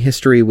long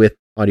history with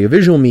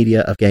audiovisual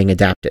media of getting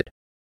adapted.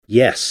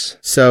 Yes.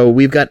 So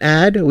we've got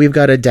add, we've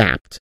got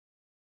adapt.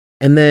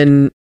 And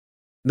then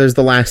there's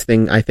the last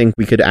thing I think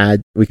we could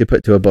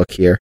put to a book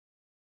here,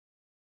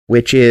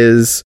 which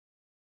is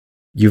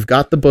you've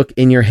got the book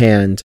in your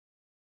hand,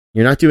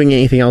 you're not doing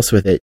anything else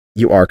with it,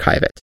 you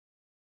archive it.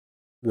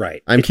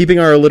 Right. I'm keeping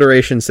our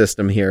alliteration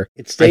system here.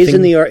 It stays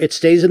in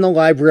the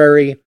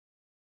library,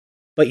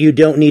 but you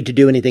don't need to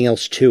do anything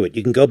else to it.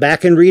 You can go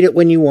back and read it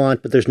when you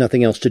want, but there's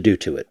nothing else to do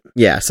to it.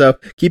 Yeah, so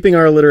keeping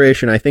our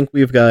alliteration, I think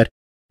we've got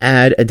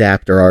add,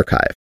 adapt, or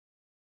archive.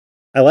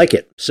 I like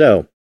it.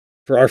 So,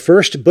 for our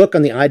first book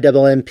on the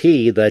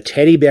IWMP, The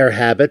Teddy Bear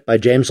Habit by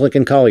James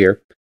Lincoln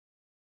Collier,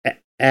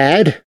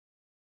 add,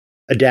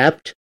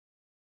 adapt,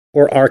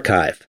 or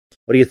archive.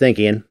 What do you think,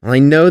 Ian? I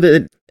know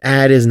that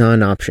add is not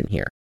an option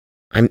here.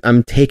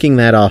 I'm taking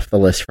that off the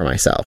list for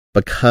myself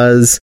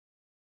because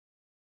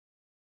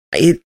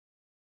it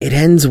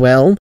ends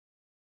well,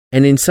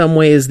 and in some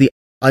ways the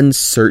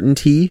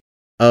uncertainty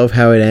of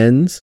how it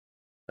ends,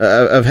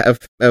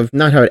 of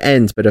not how it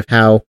ends, but of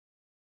how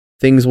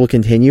things will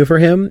continue for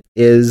him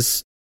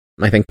is,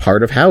 I think,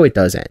 part of how it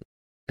does end.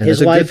 And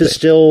his life is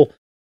still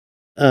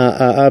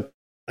an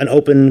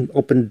open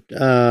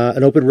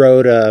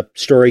road, a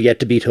story yet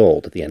to be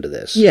told at the end of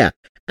this. Yeah,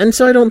 and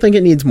so I don't think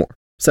it needs more.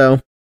 So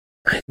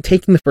I'm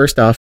taking the first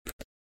off,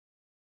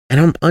 and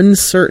I'm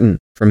uncertain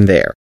from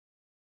there.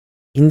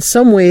 In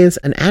some ways,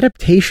 an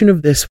adaptation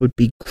of this would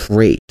be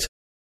great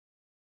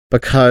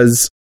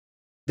because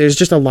there's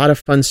just a lot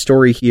of fun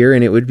story here,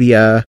 and it would be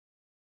a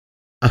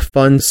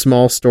fun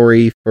small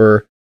story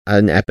for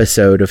an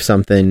episode of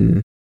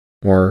something,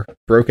 or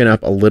broken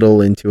up a little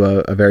into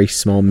a very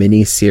small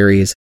mini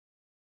series.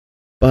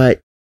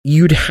 But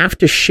you'd have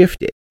to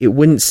shift it. It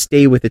wouldn't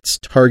stay with its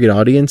target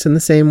audience in the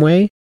same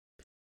way,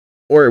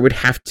 or it would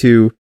have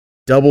to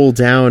double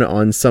down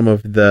on some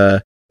of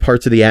the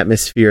parts of the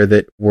atmosphere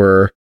that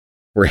were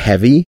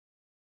heavy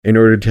in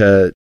order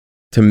to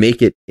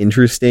make it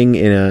interesting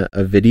in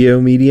a video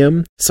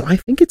medium. So I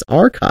think it's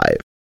archive.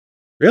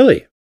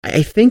 Really?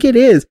 I think it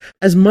is.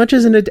 As much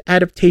as an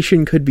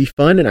adaptation could be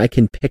fun, and I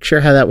can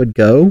picture how that would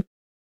go,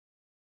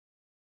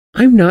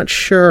 I'm not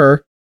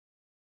sure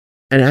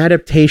an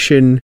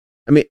adaptation...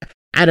 I mean,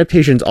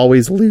 adaptations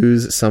always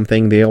lose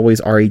something. They always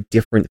are a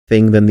different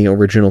thing than the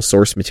original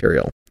source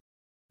material.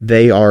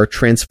 They are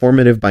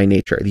transformative by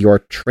nature. You are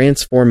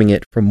transforming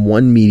it from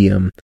one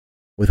medium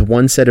with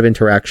one set of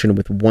interaction,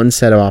 with one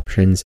set of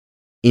options,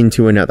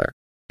 into another.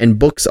 And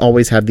books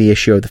always have the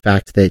issue of the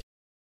fact that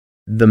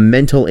the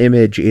mental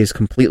image is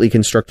completely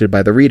constructed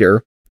by the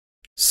reader.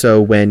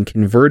 So when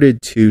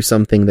converted to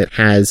something that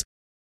has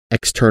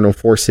external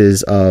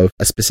forces of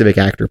a specific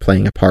actor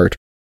playing a part,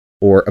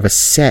 or of a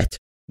set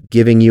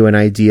giving you an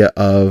idea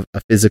of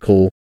a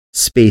physical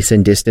space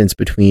and distance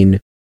between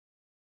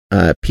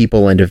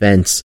people and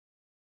events,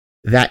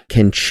 that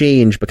can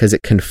change because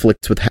it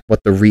conflicts with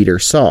what the reader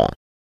saw.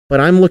 But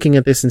I'm looking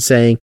at this and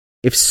saying,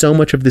 if so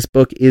much of this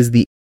book is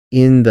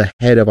in the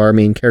head of our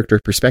main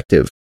character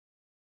perspective,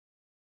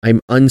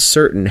 I'm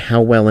uncertain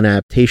how well an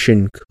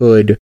adaptation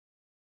could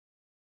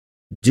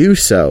do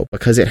so,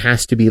 because it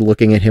has to be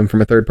looking at him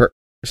from a third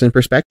person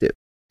perspective.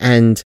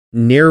 And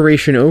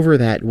narration over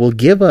that will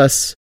give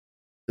us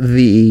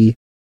the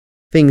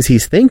things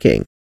he's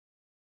thinking,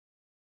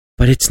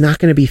 but it's not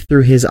going to be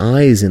through his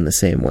eyes in the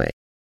same way.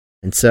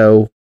 And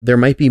so there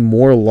might be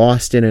more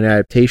lost in an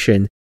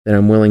adaptation than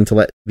I'm willing to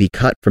let be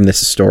cut from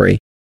this story.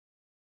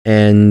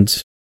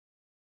 And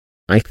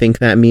I think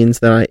that means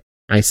that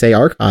I say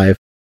archive,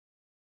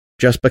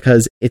 just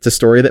because it's a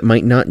story that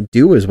might not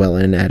do as well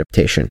in an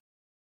adaptation.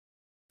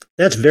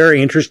 That's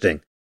very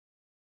interesting.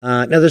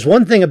 Now, there's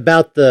one thing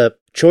about the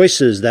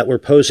choices that we're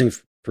posing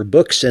for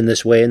books in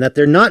this way, and that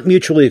they're not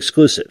mutually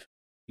exclusive.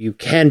 You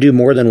can do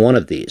more than one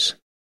of these.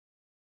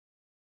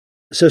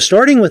 So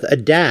starting with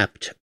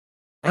adapt,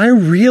 I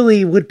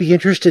really would be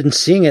interested in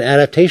seeing an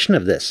adaptation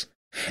of this.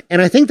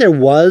 And I think it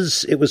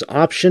was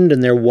optioned,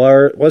 and there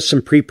was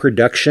some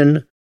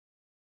pre-production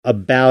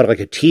about like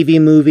a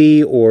TV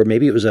movie, or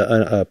maybe it was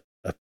a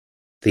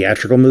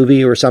theatrical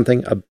movie or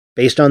something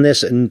based on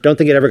this, and don't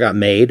think it ever got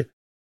made.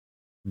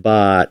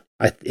 But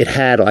it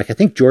had, I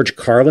think George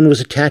Carlin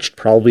was attached,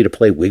 probably to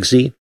play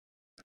Wigsy.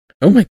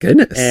 Oh my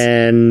goodness.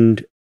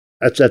 And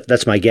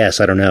that's my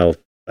guess. I don't know,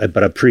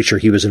 but I'm pretty sure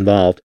he was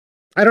involved.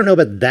 I don't know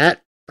about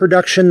that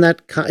production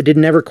that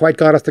never quite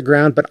got off the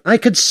ground, but I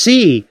could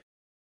see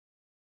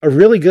a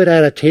really good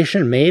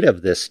adaptation made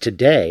of this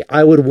today.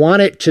 I would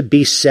want it to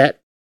be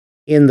set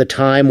in the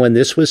time when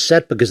this was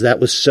set, because that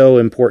was so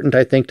important,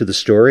 I think, to the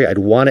story. I'd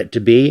want it to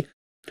be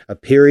a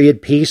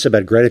period piece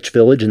about Greenwich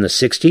Village in the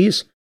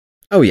 60s.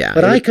 Oh, yeah.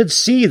 But I could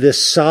see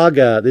this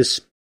saga,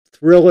 this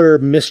thriller,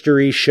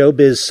 mystery,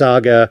 showbiz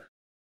saga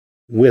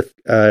with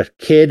a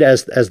kid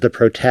as the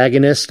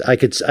protagonist. I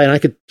could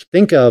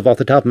think of, off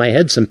the top of my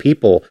head, some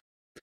people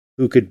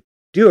who could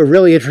do a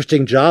really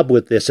interesting job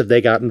with this if they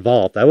got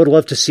involved. I would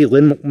love to see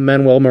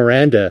Lin-Manuel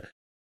Miranda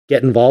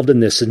get involved in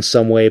this in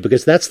some way,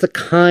 because that's the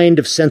kind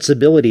of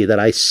sensibility that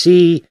I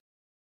see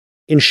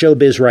in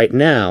showbiz right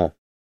now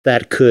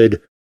that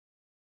could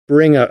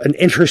bring an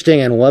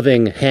interesting and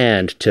loving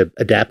hand to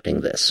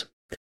adapting this.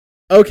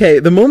 Okay,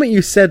 the moment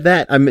you said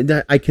that,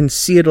 I can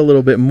see it a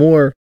little bit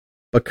more,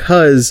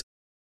 because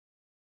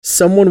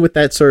someone with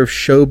that sort of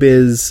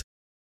showbiz,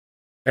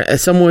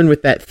 someone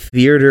with that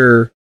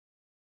theater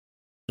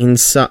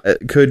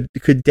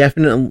could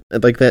definitely,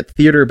 like, that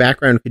theater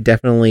background could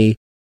definitely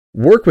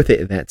work with it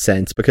in that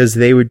sense, because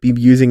they would be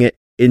using it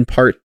in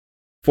part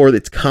for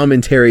its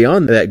commentary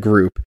on that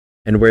group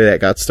and where that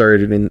got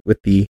started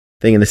with the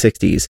thing in the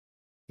 60s.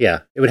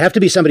 Yeah, it would have to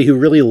be somebody who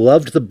really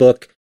loved the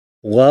book,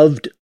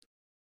 loved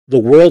the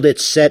world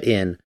it's set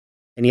in,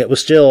 and yet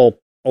was still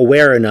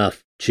aware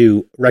enough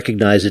to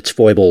recognize its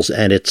foibles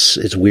and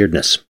its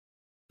weirdness.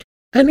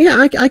 And yeah,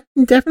 I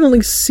can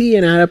definitely see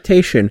an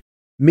adaptation.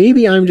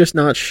 Maybe I'm just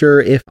not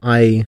sure if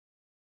I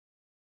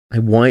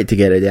want it to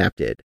get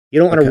adapted. You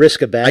don't want to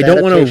risk a bad adaptation? I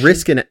don't want to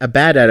risk a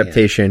bad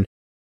adaptation,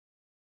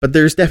 but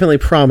there's definitely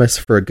promise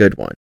for a good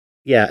one.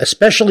 Yeah,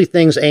 especially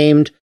things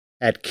aimed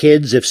at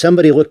kids. If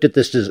somebody looked at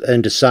this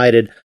and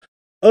decided,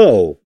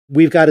 oh,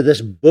 we've got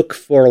this book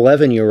for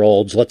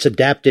 11-year-olds, let's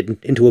adapt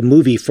it into a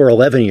movie for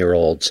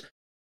 11-year-olds,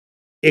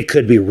 it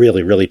could be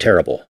really, really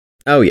terrible.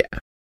 Oh, yeah.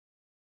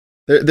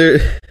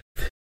 There's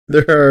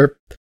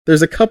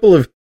a couple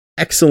of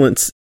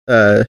excellent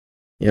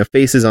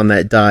faces on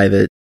that die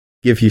that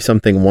give you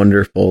something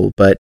wonderful,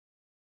 but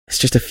it's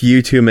just a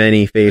few too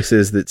many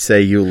faces that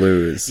say you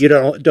lose. You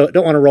don't want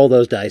to roll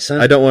those dice, huh?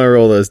 I don't want to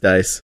roll those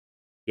dice.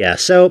 Yeah,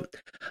 so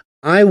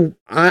I'm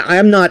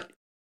not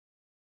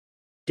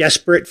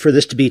desperate for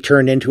this to be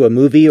turned into a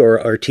movie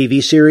or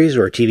TV series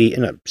or a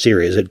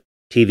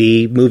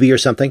TV movie or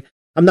something.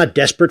 I'm not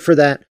desperate for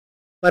that,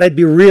 but I'd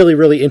be really,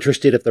 really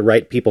interested if the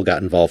right people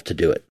got involved to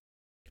do it.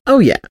 Oh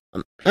yeah,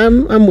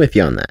 I'm with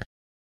you on that.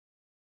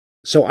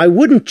 So I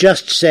wouldn't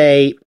just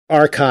say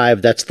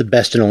archive, that's the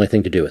best and only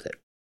thing to do with it.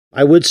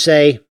 I would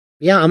say,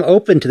 yeah, I'm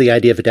open to the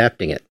idea of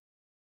adapting it.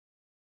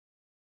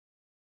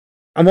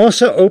 I'm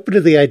also open to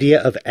the idea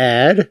of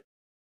add.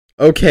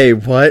 Okay,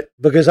 what?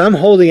 Because I'm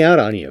holding out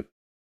on you.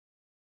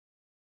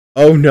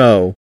 Oh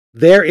no.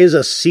 There is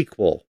a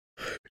sequel.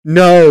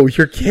 No,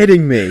 you're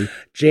kidding me.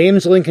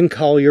 James Lincoln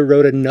Collier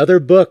wrote another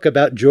book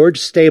about George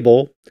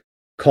Stable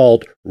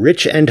called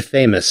Rich and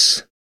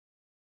Famous.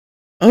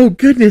 Oh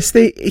goodness,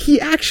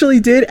 he actually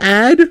did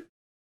add?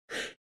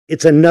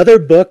 It's another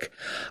book.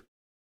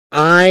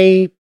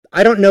 I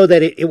don't know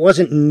that it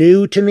wasn't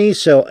new to me,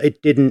 so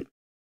it didn't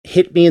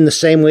hit me in the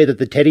same way that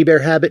the Teddy Bear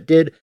Habit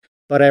did,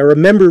 but I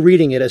remember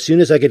reading it as soon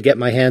as I could get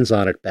my hands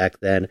on it back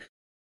then,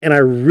 and I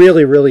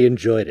really, really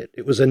enjoyed it.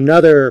 It was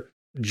another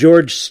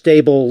George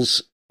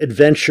Stables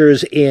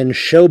adventures in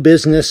show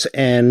business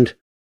and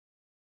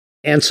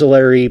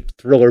ancillary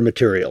thriller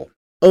material.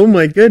 Oh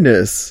my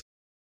goodness.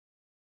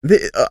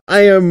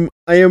 I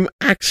am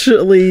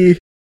actually...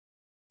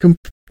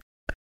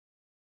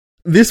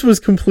 This was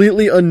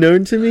completely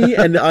unknown to me,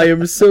 and I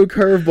am so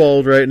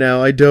curveballed right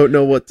now, I don't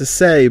know what to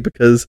say,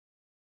 because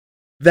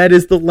that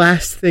is the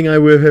last thing I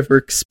would have ever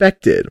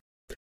expected.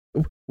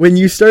 When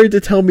you started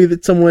to tell me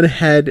that someone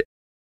had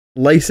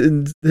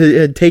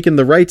taken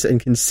the rights and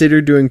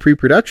considered doing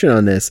pre-production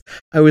on this,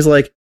 I was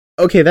like,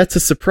 okay, that's a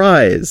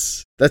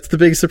surprise. That's the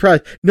big surprise.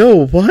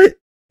 No, what?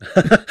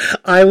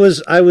 I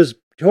was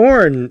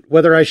torn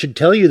whether I should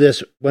tell you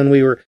this when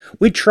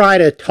we try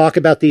to talk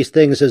about these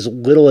things as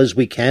little as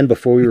we can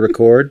before we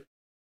record.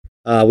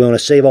 We want to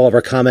save all of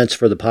our comments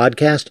for the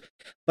podcast,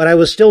 but I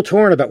was still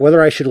torn about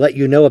whether I should let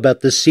you know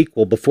about this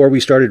sequel before we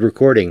started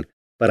recording.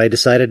 But I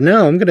decided,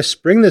 no, I'm going to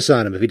spring this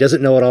on him if he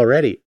doesn't know it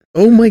already.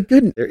 Oh my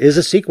goodness. There is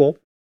a sequel.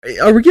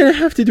 Are we going to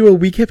have to do a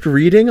We Kept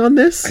Reading on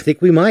this? I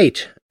think we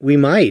might.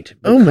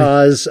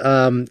 Because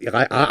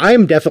I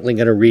am definitely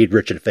going to read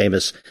Rich and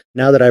Famous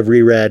now that I've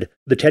reread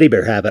The Teddy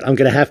Bear Habit. I'm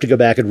going to have to go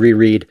back and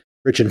reread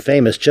Rich and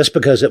Famous just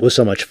because it was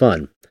so much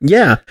fun.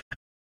 Yeah.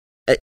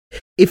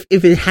 If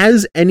it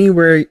has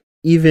anywhere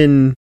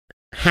even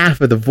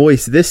half of the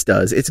voice this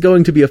does, it's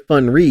going to be a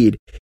fun read,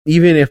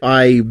 even if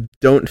I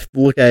don't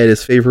look at it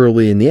as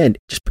favorably in the end,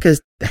 just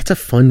because that's a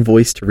fun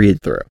voice to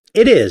read through.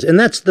 It is, and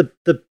that's the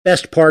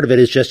best part of it,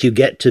 is just you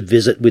get to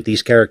visit with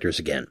these characters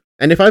again.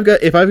 And if I've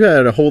got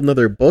a whole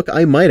nother book,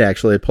 I might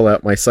actually pull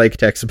out my psych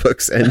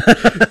textbooks and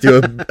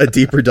do a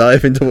deeper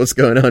dive into what's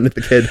going on with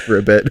the kid for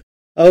a bit.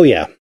 Oh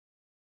yeah,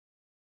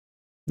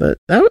 but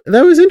that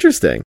was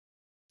interesting.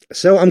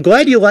 So I'm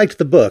glad you liked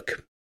the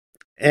book,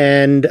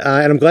 and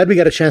I'm glad we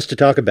got a chance to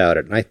talk about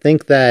it. And I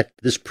think that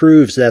this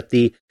proves that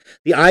the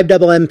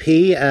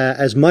IWMP,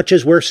 as much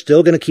as we're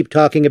still going to keep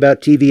talking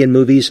about TV and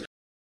movies,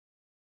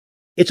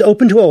 it's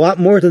open to a lot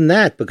more than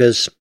that,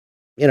 because,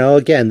 you know,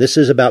 again, this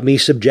is about me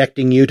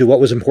subjecting you to what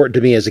was important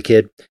to me as a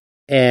kid,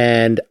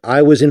 and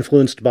I was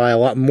influenced by a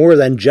lot more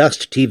than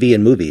just TV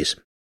and movies.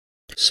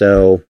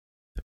 So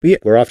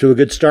we're off to a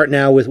good start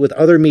now with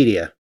other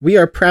media. We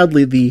are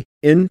proudly the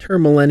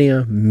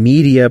Intermillennia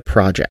Media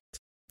Project,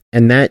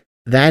 and that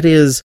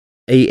is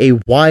a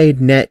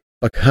wide net,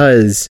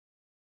 because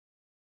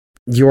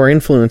you are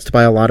influenced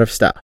by a lot of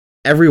stuff.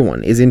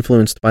 Everyone is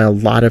influenced by a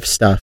lot of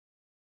stuff,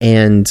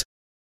 and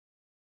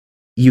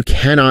you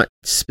cannot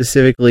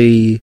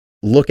specifically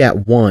look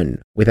at one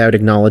without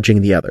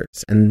acknowledging the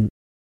others. And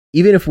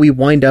even if we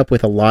wind up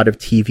with a lot of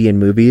TV and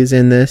movies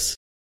in this,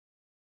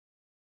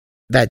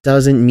 that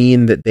doesn't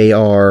mean that they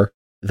are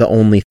the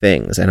only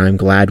things, and I'm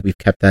glad we've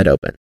kept that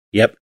open.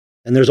 Yep.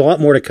 And there's a lot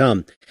more to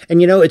come. And,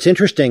 you know, it's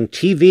interesting.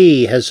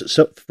 TV has,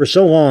 for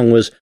so long,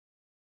 was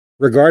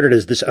regarded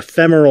as this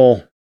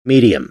ephemeral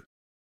medium.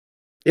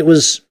 It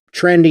was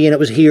trendy and it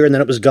was here and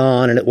then it was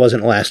gone and it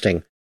wasn't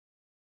lasting.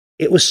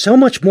 It was so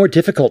much more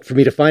difficult for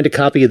me to find a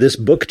copy of this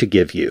book to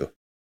give you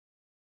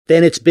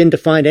than it's been to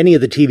find any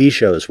of the TV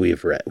shows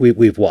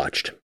we've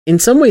watched. In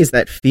some ways,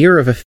 that fear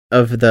of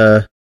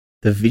the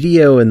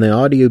video and the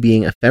audio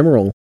being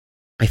ephemeral,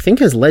 I think,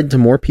 has led to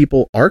more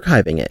people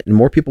archiving it and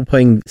more people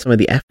putting some of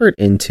the effort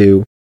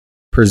into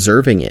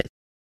preserving it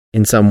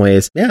in some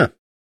ways. Yeah.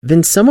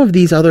 Than some of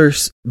these other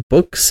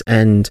books,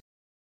 and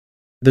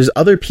there's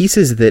other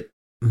pieces that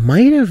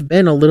might have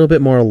been a little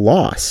bit more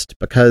lost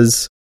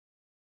because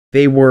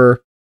they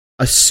were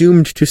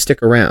assumed to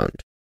stick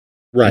around.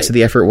 Right. So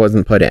the effort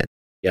wasn't put in.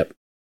 Yep.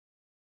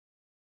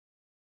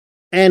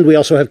 And we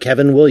also have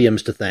Kevin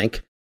Williams to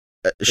thank.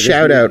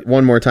 Shout out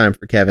one more time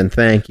for Kevin.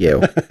 Thank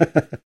you.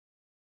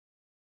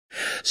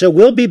 So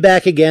we'll be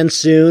back again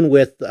soon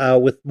with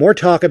more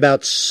talk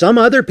about some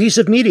other piece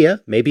of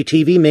media, maybe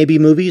TV, maybe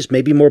movies,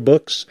 maybe more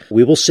books.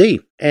 We will see.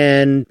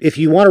 And if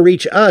you want to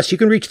reach us, you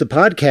can reach the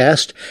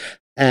podcast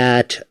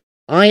at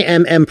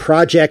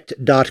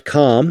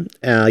immproject.com.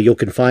 You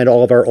can find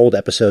all of our old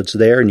episodes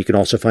there, and you can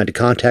also find a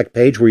contact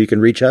page where you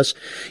can reach us.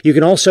 You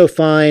can also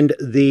find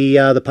the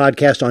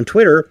podcast on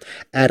Twitter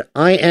at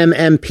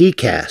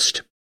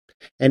IMMPcast.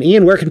 And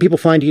Ian, where can people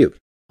find you?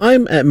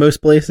 I'm at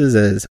most places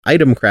as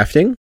Item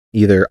Crafting,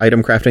 either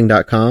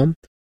itemcrafting.com,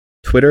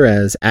 Twitter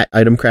as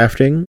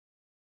 @itemcrafting,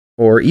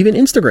 or even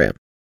Instagram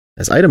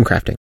as Item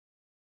Crafting.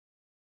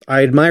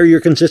 I admire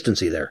your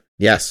consistency there.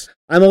 Yes.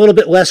 I'm a little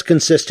bit less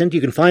consistent.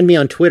 You can find me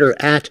on Twitter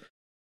at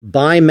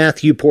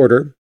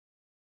 @byMatthewPorter,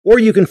 or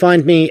you can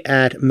find me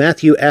at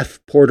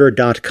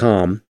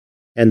MatthewFPorter.com,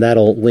 and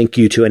that'll link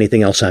you to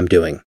anything else I'm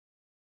doing.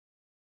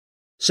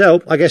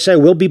 So, like I said,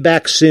 we'll be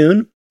back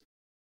soon.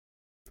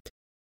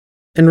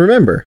 And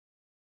remember,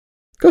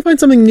 go find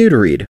something new to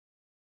read.